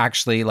 but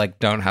actually like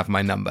don't have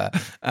my number.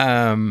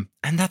 And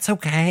that's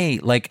okay.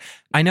 Like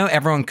I know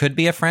everyone could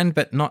be a friend,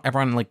 but not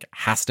everyone like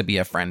has to be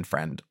a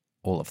friend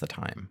all of the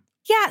time.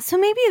 Yeah. So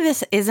maybe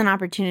this is an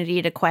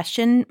opportunity to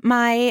question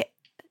my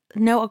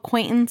no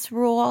acquaintance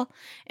rule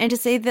and to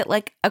say that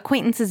like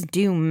acquaintances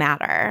do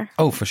matter.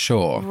 Oh, for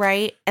sure.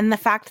 Right. And the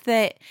fact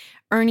that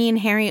Ernie and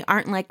Harry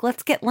aren't like,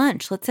 let's get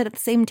lunch, let's sit at the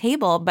same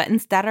table, but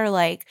instead are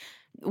like,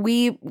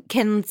 we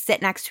can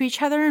sit next to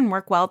each other and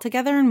work well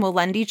together and we'll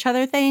lend each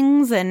other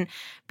things and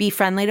be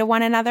friendly to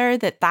one another,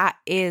 that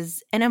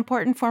is an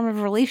important form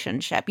of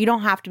relationship. You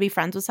don't have to be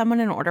friends with someone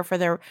in order for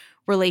their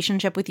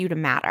relationship with you to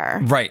matter.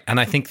 Right. And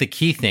I think the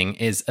key thing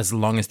is as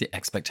long as the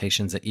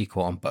expectations are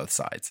equal on both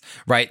sides,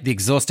 right? The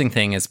exhausting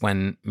thing is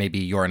when maybe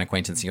you're an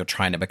acquaintance and you're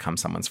trying to become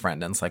someone's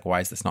friend and it's like, why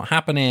is this not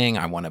happening?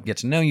 I want to get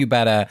to know you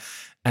better.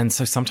 And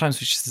so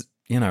sometimes we just,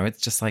 you know, it's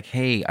just like,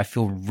 hey, I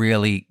feel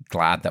really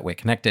glad that we're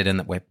connected and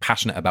that we're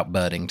passionate about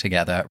birding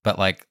together, but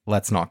like,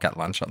 let's not get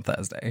lunch on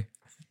Thursday.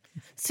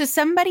 So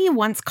somebody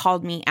once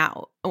called me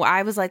out.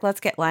 I was like,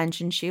 let's get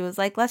lunch. And she was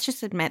like, let's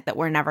just admit that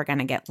we're never going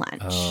to get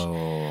lunch.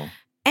 Oh.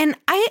 And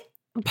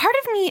part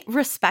of me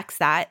respects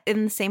that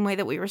in the same way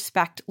that we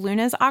respect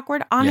Luna's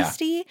awkward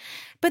honesty. Yeah.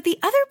 But the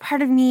other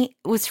part of me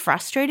was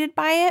frustrated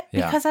by it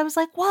because I was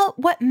like, well,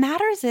 what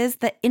matters is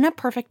that in a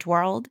perfect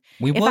world,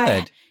 we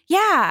would.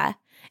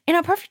 In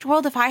a perfect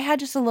world, if I had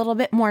just a little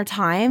bit more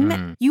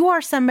time, you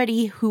are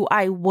somebody who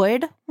I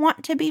would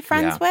want to be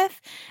friends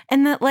with.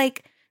 And that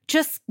like,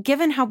 just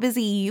given how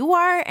busy you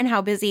are and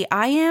how busy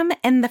I am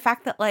and the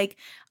fact that like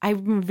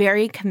I'm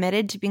very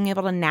committed to being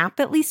able to nap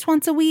at least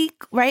once a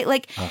week, right?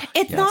 Like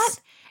it's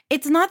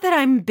not that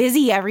I'm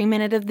busy every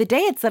minute of the day.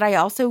 It's that I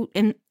also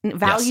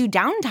value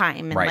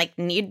downtime and like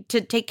need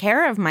to take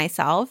care of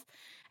myself.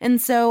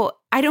 And so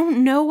I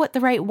don't know what the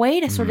right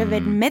way to sort of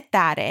admit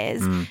that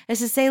is to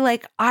say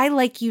like, I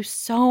like you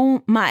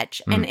so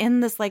much. And in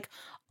this like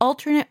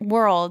alternate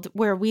world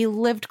where we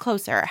lived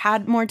closer,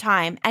 had more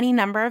time, any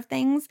number of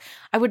things,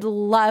 I would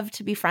love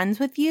to be friends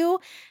with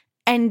you.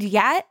 And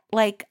yet,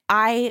 like,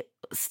 I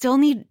still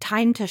need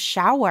time to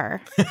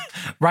shower.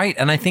 Right.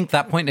 And I think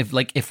that point of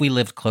like, if we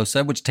lived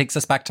closer, which takes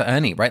us back to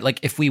Ernie, right? Like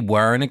if we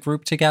were in a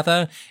group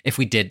together, if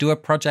we did do a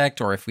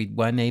project or if we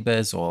were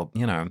neighbors or,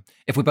 you know,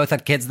 if we both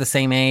had kids the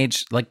same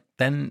age, like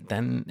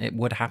then it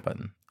would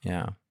happen.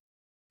 Yeah.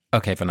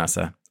 Okay,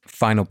 Vanessa.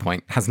 Final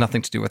point has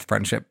nothing to do with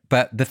friendship.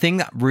 But the thing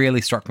that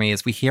really struck me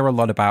is we hear a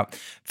lot about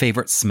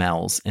favorite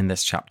smells in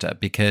this chapter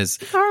because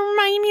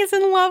Hermione's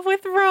in love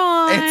with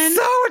Ron. It's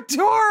so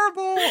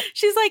adorable.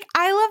 She's like,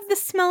 I love the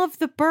smell of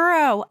the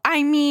burrow.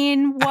 I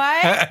mean,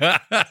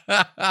 what?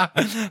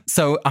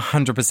 So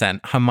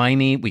 100%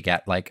 Hermione, we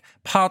get like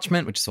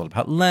Parchment, which is all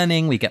about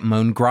learning. We get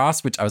Mown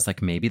Grass, which I was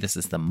like, maybe this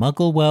is the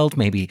Muggle world.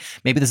 Maybe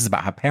this is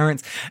about her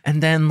parents.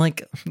 And then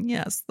like,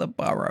 yes, the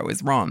burrow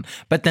is Ron.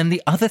 But then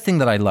the other thing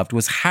that I loved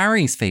was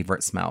Harry's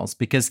favorite smells,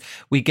 because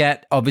we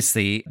get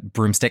obviously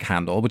Broomstick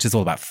Handle, which is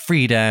all about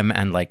freedom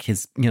and like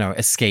his,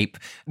 escape.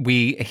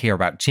 We hear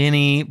about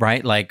Ginny,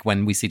 right? Like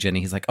when we see Ginny,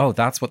 he's like, oh,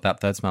 that's what that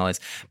third smell is.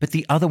 But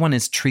the other one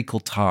is Treacle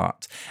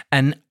Tart.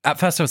 And at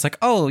first I was like,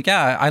 oh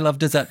yeah, I love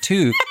dessert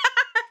too.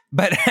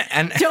 But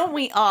and don't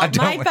we all?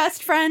 My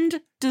best friend,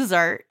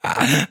 dessert.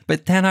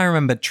 But then I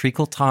remember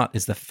Treacle Tart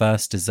is the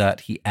first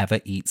dessert he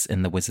ever eats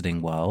in the Wizarding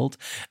world.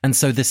 And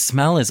so this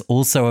smell is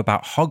also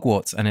about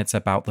Hogwarts, and it's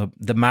about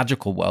the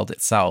magical world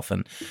itself.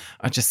 And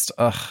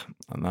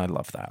and I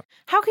love that.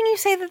 How can you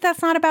say that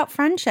that's not about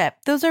friendship?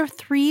 Those are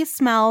 3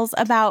 smells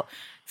about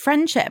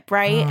friendship,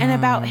 right? And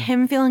about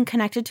him feeling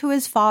connected to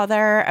his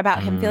father,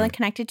 about him feeling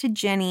connected to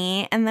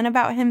Ginny, and then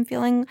about him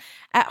feeling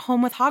at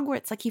home with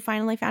Hogwarts, like he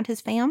finally found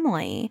his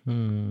family.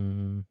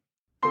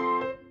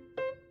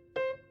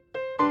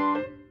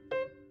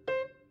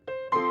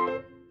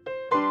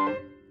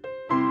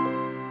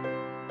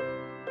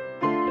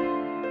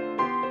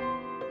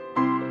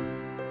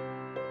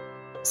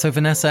 So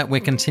Vanessa,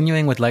 we're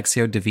continuing with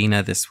Lectio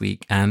Divina this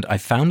week, and I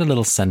found a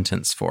little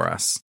sentence for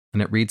us,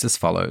 and it reads as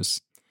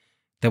follows.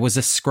 There was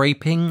a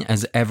scraping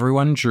as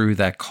everyone drew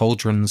their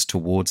cauldrons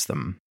towards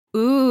them.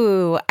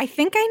 Ooh, I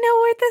think I know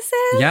where this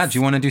is. Yeah, do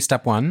you want to do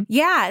step 1?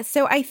 Yeah,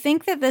 so I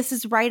think that this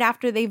is right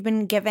after they've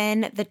been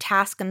given the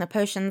task in the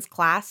potions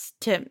class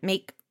to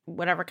make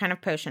whatever kind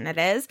of potion it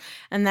is,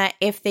 and that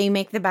if they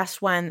make the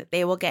best one,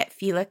 they will get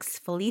Felix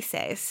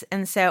Felicis.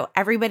 And so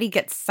everybody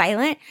gets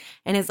silent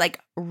and is like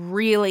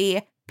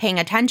really paying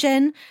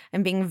attention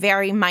and being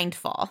very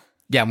mindful.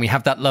 Yeah, and we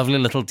have that lovely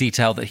little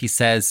detail that he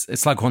says,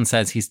 Slughorn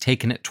says he's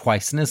taken it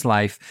twice in his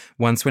life,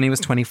 once when he was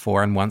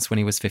 24 and once when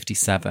he was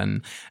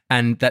 57.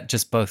 And that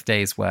just both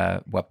days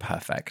were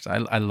perfect.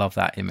 I love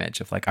that image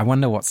of like, I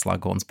wonder what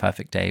Slughorn's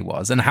perfect day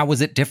was and how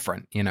was it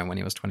different, when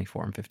he was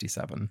 24 and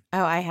 57.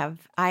 Oh, I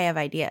have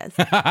ideas.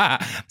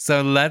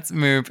 So let's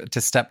move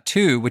to step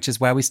 2, which is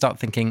where we start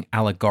thinking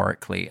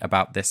allegorically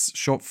about this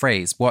short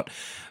phrase. What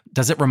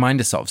does it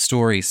remind us of?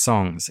 Stories,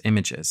 songs,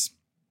 images?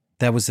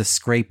 There was a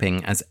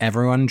scraping as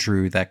everyone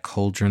drew their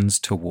cauldrons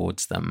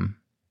towards them.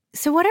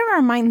 So what it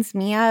reminds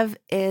me of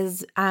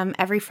is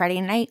every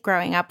Friday night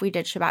growing up, we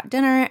did Shabbat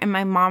dinner and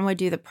my mom would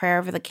do the prayer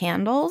over the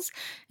candles.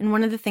 And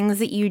one of the things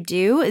that you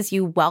do is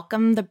you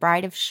welcome the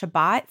bride of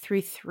Shabbat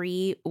through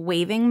 3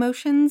 waving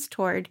motions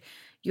toward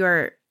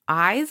your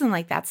eyes. And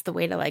like, that's the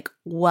way to like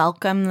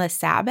welcome the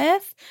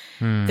Sabbath.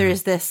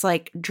 There's this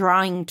like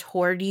drawing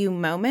toward you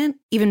moment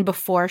even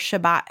before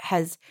Shabbat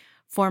has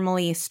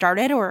formally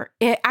started, or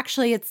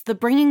it's the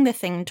bringing the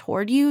thing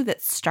toward you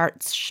that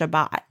starts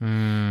Shabbat.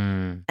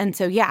 And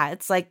so, yeah,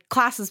 it's like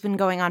class has been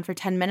going on for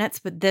 10 minutes,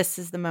 but this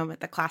is the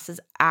moment the class is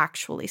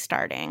actually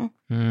starting.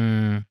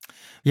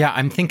 Yeah,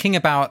 I'm thinking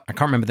about, I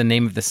can't remember the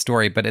name of this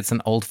story, but it's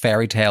an old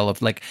fairy tale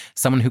of like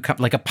someone who,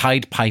 like a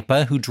Pied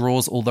Piper who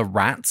draws all the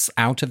rats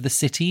out of the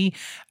city.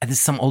 And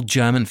there's some old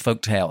German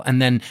folktale. And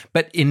then,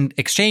 but in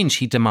exchange,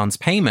 he demands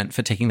payment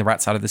for taking the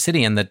rats out of the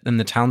city. And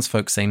the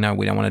townsfolk say, no,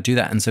 we don't want to do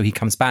that. And so he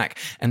comes back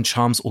and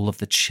charms all of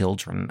the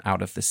children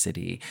out of the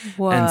city.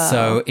 Whoa. And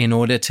so in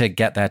order to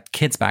get their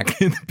kids back,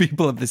 the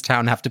people of this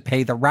town have to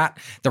pay the rat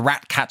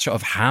catcher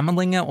of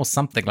Hamelingen or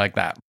something like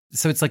that.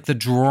 So it's like the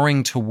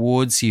drawing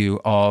towards you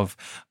of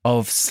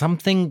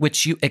something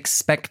which you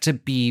expect to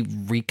be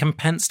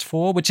recompensed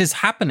for, which is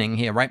happening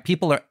here, right?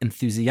 People are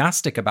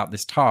enthusiastic about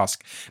this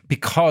task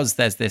because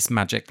there's this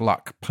magic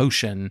luck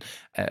potion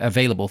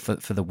available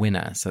for the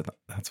winner. So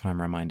that's what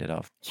I'm reminded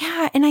of.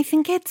 Yeah, and I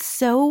think it's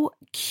so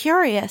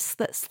curious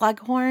that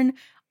Slughorn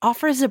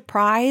offers a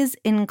prize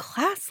in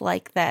class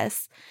like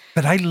this.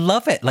 But I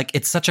love it. Like,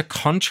 it's such a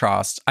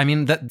contrast. I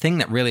mean, the thing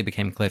that really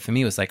became clear for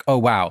me was like, oh,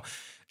 wow.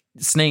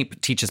 Snape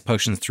teaches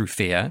potions through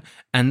fear,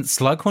 and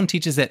Slughorn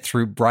teaches it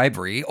through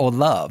bribery or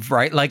love,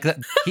 right? Like that.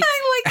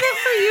 I like that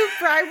for you.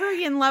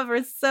 Bribery and love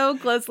are so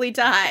closely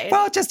tied.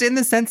 Well, just in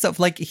the sense of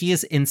like he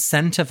is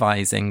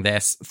incentivizing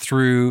this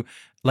through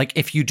like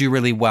if you do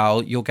really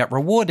well, you'll get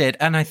rewarded.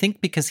 And I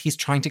think because he's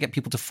trying to get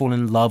people to fall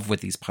in love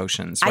with these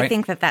potions, right? I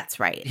think that's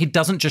right. He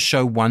doesn't just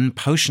show one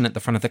potion at the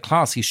front of the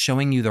class. He's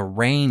showing you the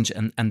range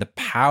and the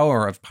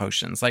power of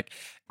potions. Like,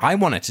 I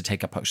wanted to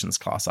take a potions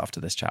class after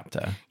this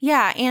chapter.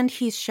 Yeah, and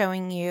he's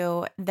showing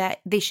you that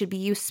they should be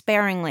used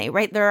sparingly,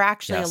 right? There are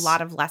actually a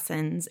lot of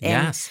lessons.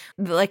 And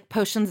like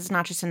potions is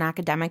not just an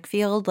academic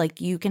field.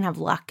 Like you can have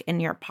luck in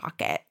your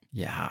pocket.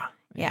 Yeah.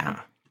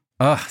 Yeah.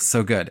 Oh,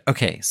 so good.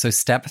 Okay, so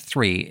step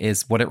 3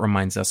 is what it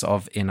reminds us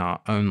of in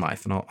our own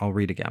life. And I'll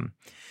read again.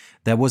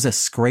 There was a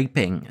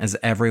scraping as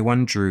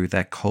everyone drew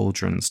their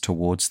cauldrons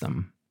towards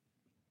them.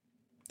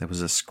 There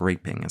was a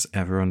scraping as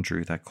everyone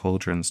drew their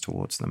cauldrons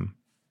towards them.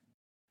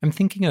 I'm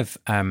thinking of,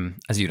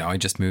 as you know, I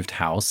just moved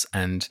house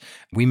and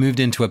we moved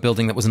into a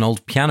building that was an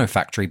old piano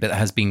factory, but that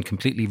has been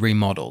completely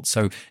remodeled.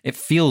 So it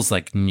feels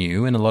like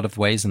new in a lot of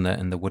ways, and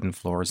the wooden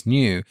floor is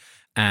new.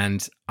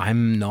 And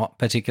I'm not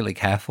particularly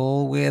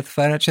careful with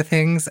furniture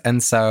things.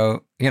 And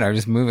so,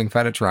 just moving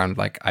furniture around,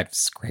 like I've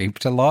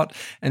scraped a lot.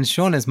 And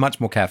Sean is much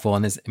more careful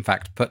and has, in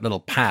fact, put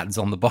little pads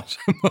on the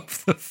bottom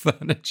of the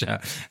furniture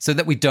so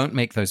that we don't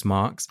make those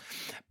marks.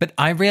 But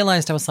I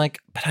realized I was like,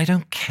 but I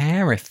don't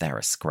care if there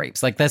are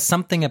scrapes. Like there's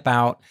something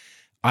about,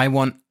 I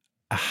want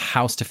a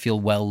house to feel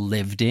well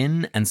lived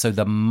in, and so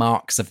the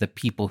marks of the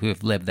people who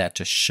have lived there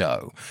to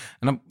show.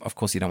 And of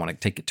course, you don't want to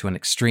take it to an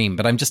extreme,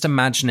 but I'm just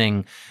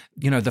imagining,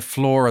 the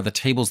floor or the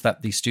tables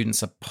that these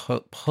students are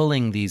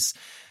pulling these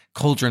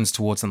cauldrons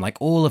towards them, like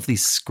all of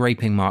these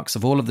scraping marks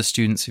of all of the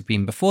students who've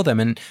been before them.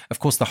 And of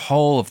course, the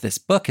whole of this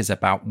book is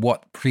about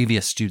what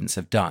previous students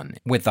have done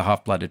with the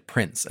Half-Blooded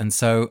Prince. And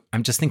so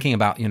I'm just thinking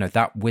about,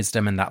 that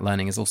wisdom and that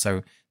learning is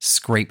also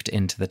scraped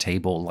into the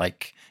table,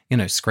 like,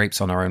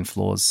 scrapes on our own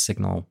floors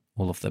signal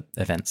all of the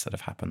events that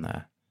have happened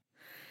there.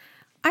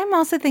 I'm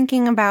also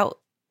thinking about,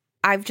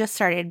 I've just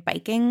started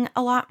biking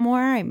a lot more.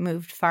 I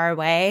moved far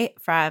away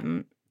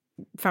from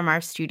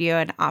our studio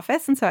and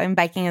office, and so I'm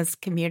biking as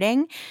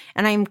commuting,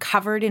 and I'm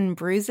covered in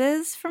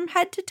bruises from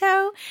head to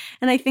toe.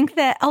 And I think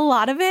that a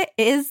lot of it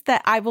is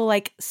that I will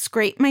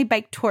scrape my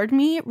bike toward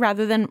me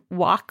rather than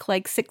walk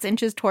 6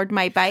 inches toward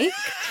my bike.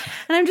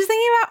 And I'm just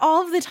thinking about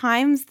all of the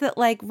times that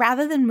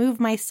rather than move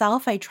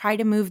myself, I try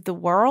to move the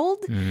world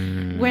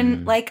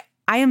when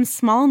I am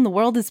small and the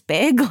world is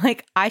big.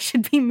 I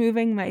should be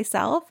moving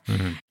myself.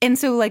 Mm-hmm. And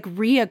so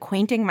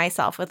reacquainting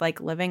myself with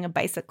living a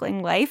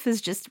bicycling life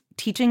is just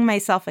teaching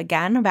myself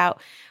again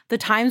about the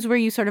times where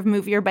you sort of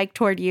move your bike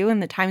toward you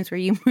and the times where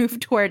you move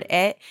toward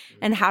it,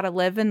 and how to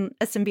live in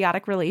a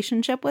symbiotic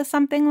relationship with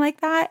something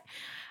like that.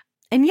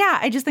 And yeah,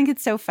 I just think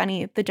it's so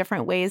funny, the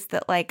different ways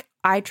that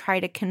I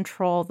try to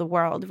control the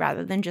world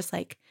rather than just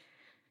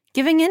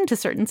giving in to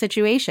certain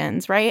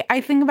situations, right? I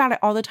think about it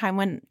all the time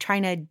when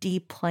trying to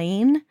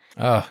deplane.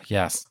 Oh,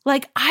 yes.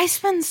 I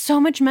spend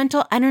so much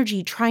mental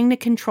energy trying to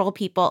control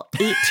people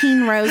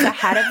 18 rows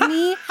ahead of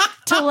me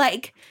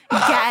to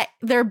get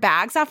their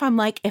bags off. I'm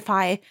if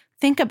I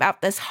think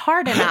about this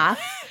hard enough,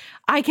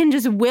 I can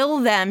just will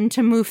them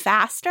to move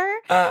faster.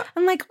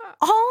 And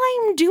all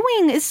I'm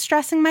doing is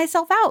stressing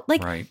myself out.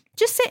 Right.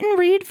 Just sit and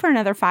read for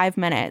another 5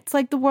 minutes.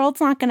 The world's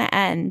not going to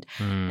end.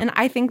 And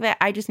I think that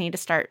I just need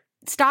to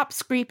stop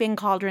scraping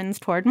cauldrons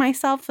toward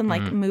myself and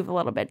move a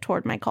little bit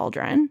toward my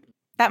cauldron.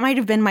 That might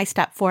have been my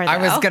step 4, though. I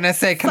was going to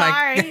say, can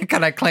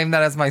I claim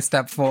that as my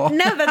step 4?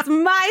 No, that's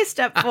my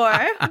step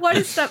 4. What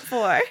is step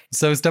 4?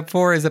 So step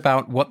 4 is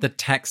about what the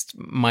text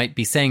might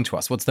be saying to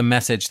us. What's the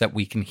message that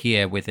we can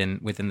hear within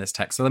this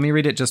text? So let me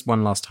read it just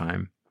one last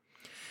time.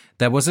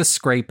 There was a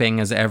scraping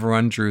as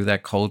everyone drew their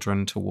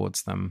cauldron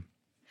towards them.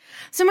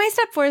 So my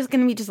step 4 is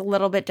going to be just a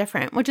little bit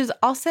different, which is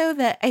also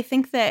that I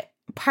think that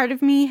part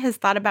of me has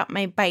thought about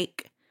my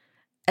bike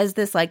as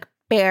this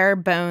bare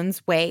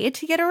bones way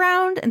to get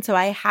around. And so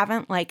I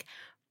haven't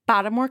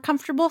bought a more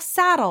comfortable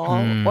saddle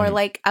or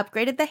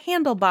upgraded the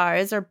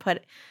handlebars or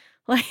put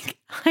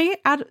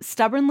I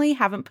stubbornly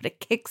haven't put a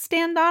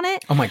kickstand on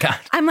it. Oh my God.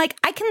 I'm I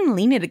can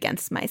lean it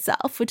against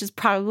myself, which is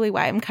probably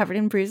why I'm covered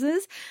in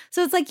bruises.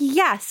 So it's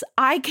yes,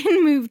 I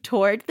can move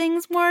toward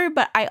things more,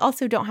 but I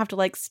also don't have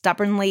to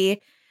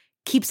stubbornly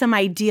keep some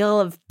ideal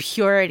of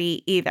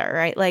purity either,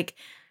 right?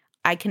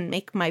 I can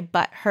make my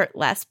butt hurt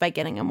less by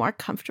getting a more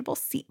comfortable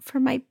seat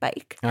for my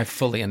bike. I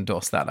fully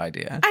endorse that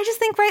idea. I just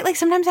think, right,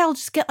 sometimes I'll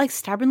just get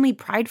stubbornly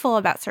prideful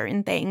about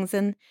certain things.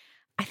 And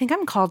I think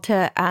I'm called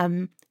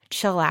to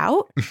chill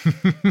out.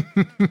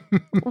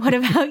 What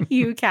about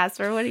you,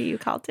 Casper? What are you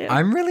called to?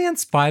 I'm really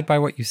inspired by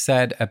what you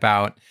said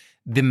about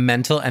the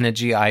mental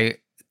energy I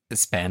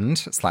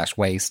spend /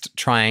 waste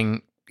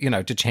trying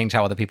to change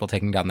how other people are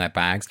taking down their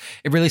bags.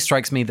 It really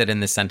strikes me that in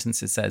this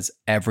sentence it says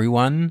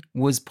everyone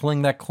was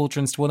pulling their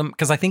cauldrons toward them,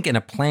 because I think in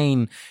a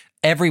plane,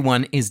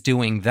 everyone is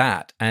doing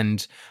that.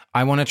 And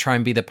I want to try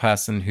and be the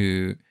person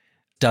who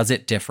does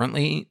it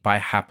differently by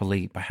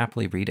happily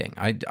reading.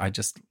 I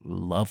just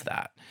love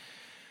that.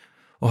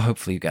 Or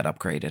hopefully you get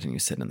upgraded and you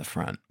sit in the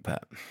front,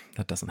 but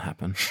that doesn't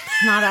happen.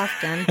 Not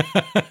often.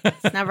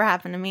 It's never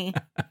happened to me.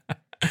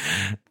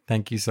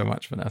 Thank you so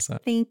much, Vanessa.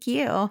 Thank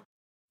you.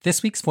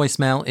 This week's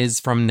voicemail is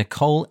from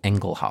Nicole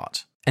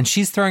Engelhardt, and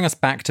she's throwing us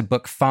back to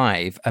book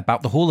 5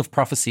 about the Hall of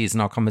Prophecies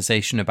and our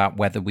conversation about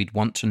whether we'd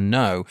want to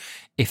know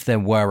if there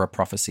were a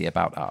prophecy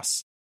about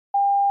us.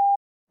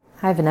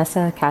 Hi,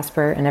 Vanessa,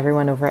 Casper, and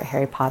everyone over at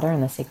Harry Potter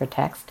and the Sacred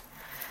Text.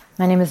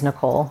 My name is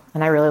Nicole,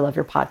 and I really love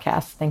your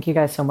podcast. Thank you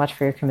guys so much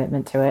for your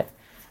commitment to it.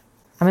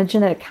 I'm a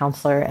genetic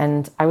counselor,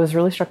 and I was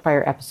really struck by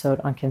your episode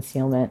on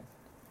concealment.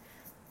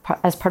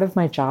 As part of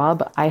my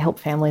job, I help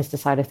families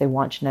decide if they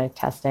want genetic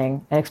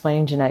testing and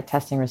explaining genetic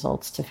testing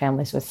results to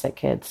families with sick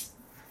kids.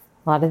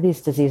 A lot of these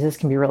diseases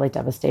can be really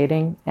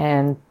devastating,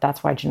 and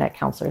that's why genetic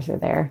counselors are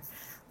there.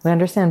 We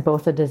understand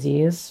both the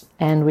disease,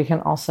 and we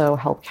can also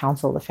help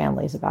counsel the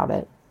families about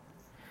it.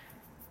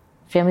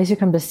 Families who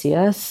come to see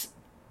us,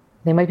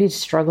 they might be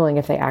struggling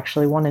if they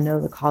actually want to know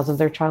the cause of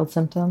their child's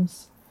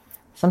symptoms.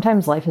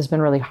 Sometimes life has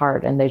been really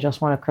hard and they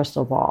just want a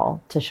crystal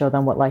ball to show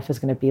them what life is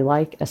going to be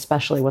like,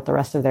 especially what the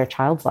rest of their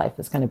child's life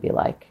is going to be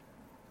like.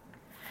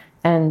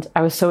 And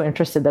I was so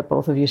interested that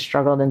both of you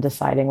struggled in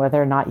deciding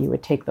whether or not you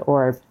would take the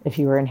orb if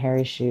you were in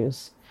Harry's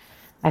shoes.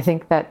 I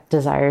think that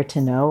desire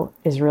to know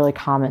is really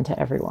common to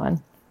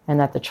everyone, and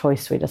that the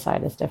choice we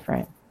decide is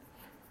different.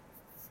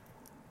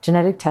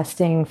 Genetic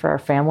testing for our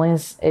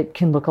families, it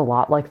can look a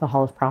lot like the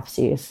Hall of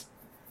Prophecies.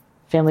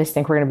 Families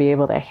think we're going to be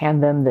able to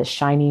hand them this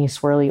shiny,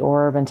 swirly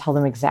orb and tell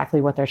them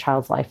exactly what their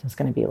child's life is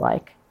going to be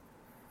like.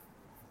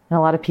 And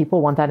a lot of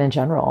people want that in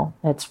general.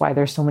 It's why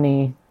there's so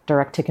many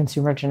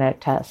direct-to-consumer genetic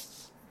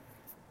tests.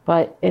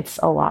 But it's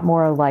a lot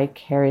more like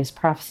Harry's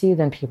prophecy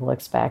than people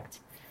expect.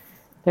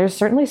 There's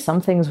certainly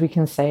some things we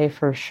can say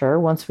for sure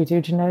once we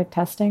do genetic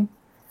testing.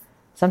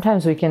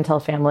 Sometimes we can tell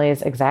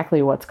families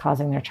exactly what's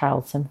causing their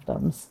child's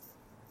symptoms.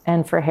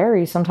 And for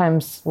Harry,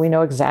 sometimes we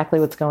know exactly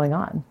what's going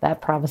on.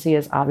 That prophecy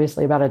is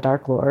obviously about a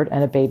Dark Lord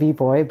and a baby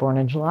boy born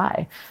in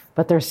July.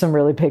 But there's some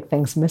really big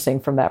things missing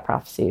from that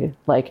prophecy,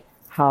 like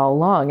how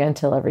long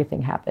until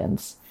everything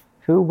happens?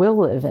 Who will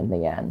live in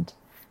the end?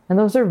 And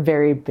those are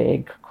very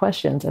big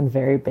questions and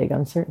very big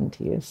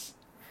uncertainties.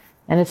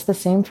 And it's the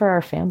same for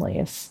our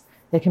families.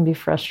 It can be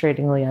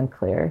frustratingly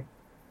unclear.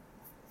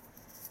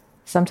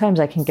 Sometimes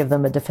I can give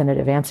them a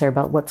definitive answer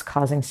about what's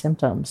causing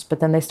symptoms, but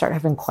then they start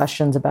having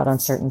questions about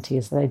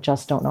uncertainties that I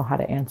just don't know how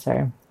to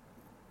answer.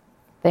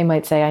 They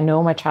might say, I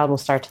know my child will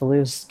start to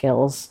lose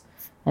skills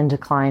and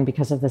decline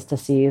because of this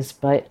disease,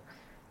 but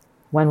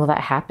when will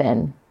that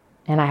happen?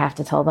 And I have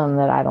to tell them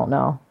that I don't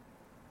know.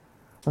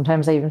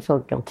 Sometimes I even feel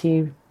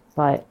guilty,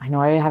 but I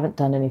know I haven't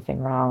done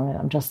anything wrong.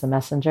 I'm just the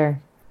messenger.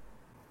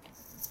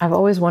 I've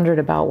always wondered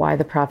about why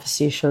the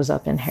prophecy shows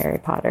up in Harry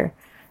Potter.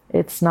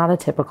 It's not a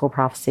typical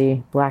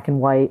prophecy, black and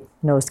white,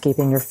 no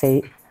escaping your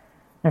fate.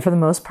 And for the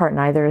most part,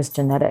 neither is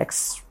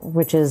genetics,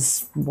 which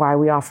is why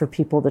we offer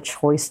people the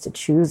choice to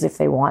choose if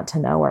they want to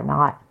know or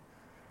not.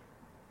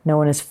 No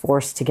one is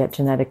forced to get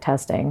genetic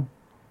testing,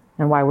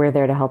 and why we're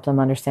there to help them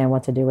understand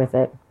what to do with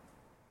it.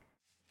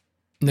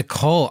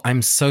 Nicole,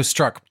 I'm so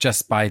struck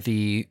just by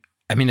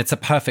it's a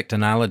perfect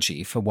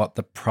analogy for what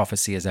the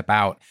prophecy is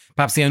about.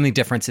 Perhaps the only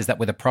difference is that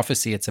with a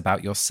prophecy, it's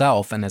about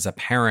yourself. And as a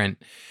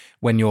parent,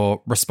 when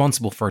you're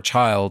responsible for a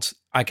child,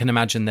 I can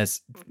imagine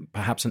there's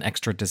perhaps an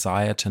extra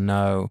desire to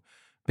know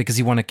because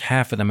you want to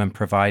care for them and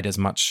provide as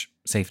much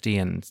safety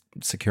and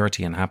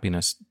security and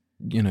happiness,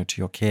 to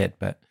your kid.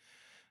 But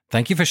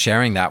thank you for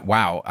sharing that.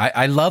 Wow.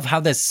 I love how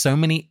there's so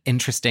many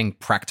interesting,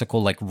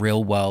 practical, like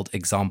real world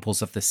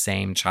examples of the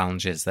same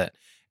challenges that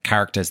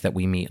characters that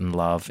we meet and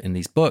love in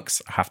these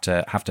books have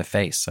to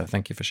face. So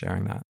thank you for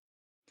sharing that.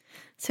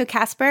 So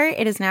Casper,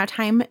 it is now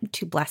time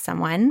to bless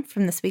someone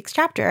from this week's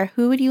chapter.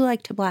 Who would you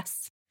like to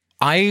bless?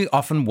 I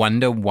often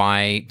wonder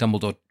why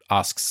Dumbledore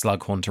asks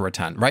Slughorn to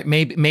return, right?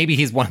 Maybe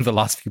he's one of the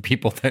last few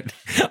people that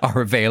are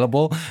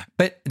available,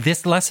 but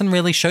this lesson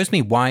really shows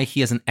me why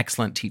he is an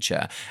excellent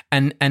teacher,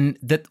 and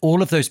that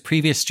all of those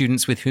previous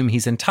students with whom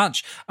he's in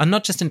touch are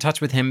not just in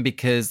touch with him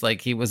because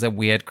like he was a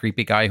weird,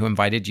 creepy guy who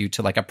invited you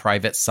to like a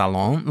private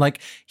salon.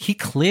 Like he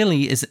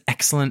clearly is an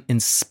excellent,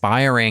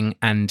 inspiring,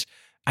 and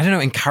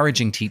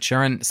encouraging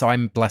teacher. And so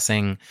I'm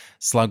blessing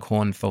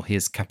Slughorn for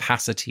his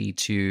capacity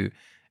to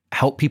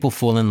help people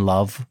fall in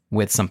love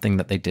with something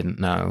that they didn't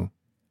know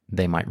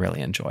they might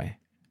really enjoy.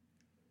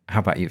 How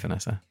about you,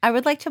 Vanessa? I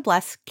would like to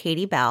bless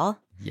Katie Bell.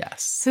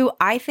 Yes. Who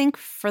I think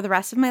for the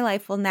rest of my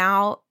life will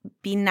now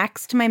be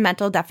next to my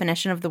mental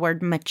definition of the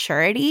word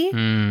maturity.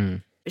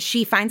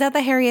 She finds out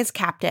that Harry is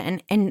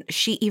captain, and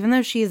she, even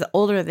though she is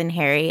older than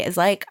Harry, is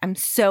like, I'm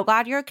so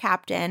glad you're a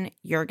captain.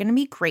 You're going to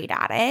be great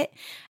at it.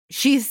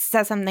 She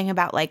says something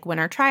about like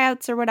winter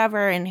tryouts or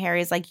whatever, and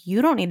Harry's like,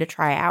 you don't need to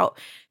try out.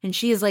 And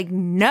she is like,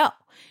 no,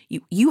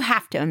 you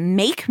have to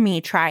make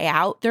me try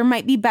out. There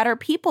might be better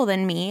people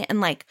than me. And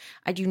like,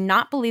 I do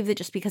not believe that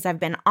just because I've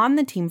been on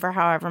the team for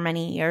however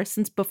many years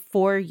since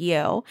before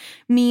you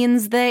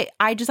means that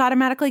I just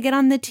automatically get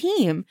on the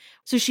team.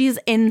 So she's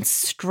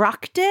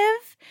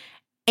instructive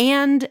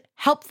and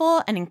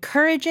helpful and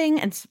encouraging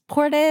and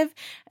supportive.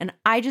 And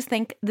I just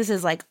think this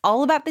is like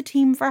all about the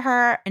team for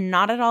her and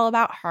not at all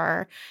about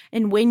her.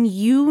 And when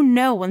you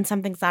know when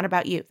something's not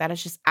about you, that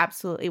is just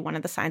absolutely one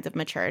of the signs of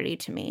maturity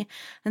to me.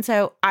 And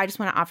so I just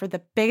want to offer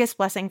the biggest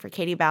blessing for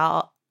Katie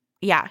Bell.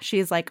 Yeah,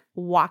 she's like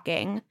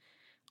walking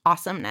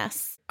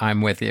awesomeness.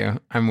 I'm with you.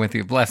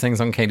 Blessings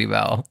on Katie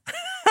Bell.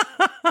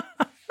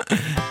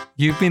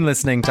 You've been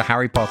listening to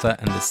Harry Potter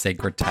and the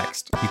Sacred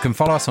Text. You can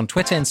follow us on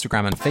Twitter,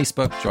 Instagram, and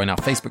Facebook. Join our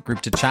Facebook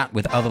group to chat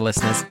with other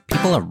listeners.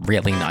 People are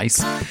really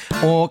nice.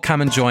 Or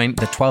come and join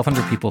the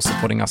 1,200 people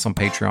supporting us on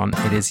Patreon.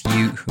 It is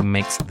you who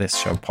makes this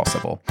show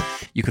possible.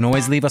 You can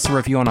always leave us a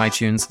review on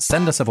iTunes,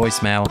 send us a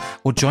voicemail,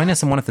 or join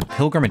us in one of the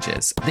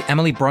pilgrimages. The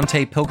Emily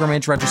Bronte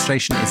pilgrimage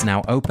registration is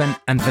now open,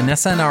 and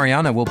Vanessa and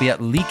Ariana will be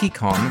at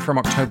LeakyCon from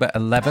October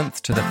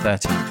 11th to the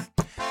 13th.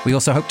 We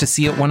also hope to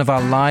see you at one of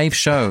our live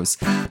shows.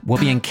 We'll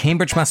be in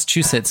Cambridge,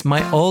 Massachusetts,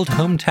 my old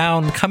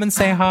hometown. Come and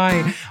say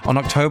hi on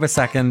October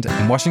 2nd,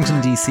 in Washington,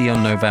 D.C.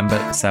 on November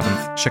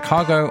 7th,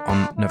 Chicago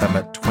on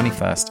November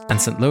 21st, and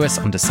St. Louis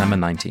on December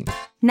 19th.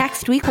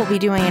 Next week, we'll be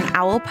doing an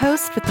Owl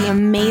Post with the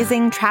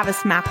amazing Travis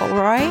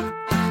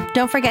McElroy.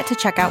 Don't forget to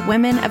check out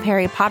Women of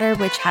Harry Potter,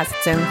 which has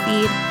its own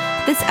feed.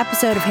 This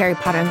episode of Harry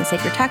Potter and the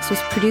Sacred Text was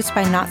produced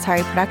by Not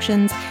Sorry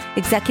Productions,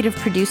 executive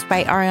produced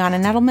by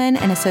Ariana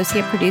Nettleman, and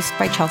associate produced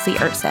by Chelsea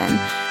Urson.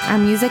 Our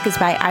music is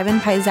by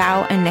Ivan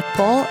Paisau and Nick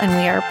Bull, and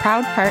we are a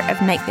proud part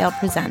of Night Vale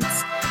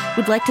Presents.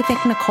 We'd like to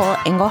thank Nicole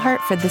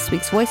Engelhart for this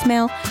week's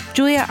voicemail,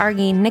 Julia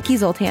Argy, Nikki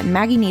Zoltan,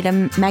 Maggie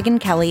Needham, Megan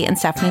Kelly, and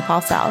Stephanie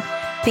Paulsell.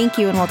 Thank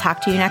you, and we'll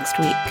talk to you next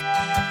week.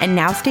 And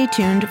now stay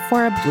tuned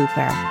for a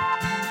blooper.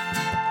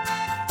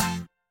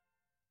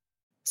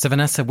 So,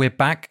 Vanessa, we're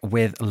back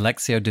with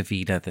Lectio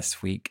Divina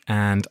this week,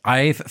 and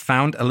I've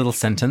found a little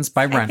sentence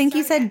by Ren. I think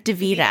you said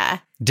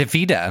Divina.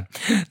 Divina.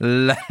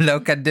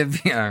 Loca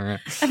Divina.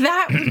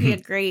 That would be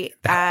a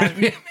great drag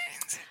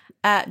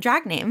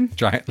name.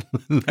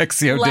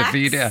 Lectio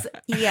Divina.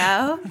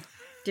 Lexio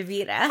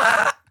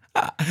Divina.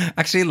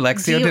 Actually,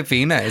 Lectio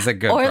Divina is a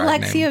good or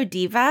drag Lectio name.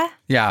 Diva.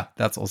 Yeah,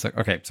 that's also...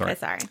 Okay, sorry.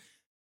 Sorry.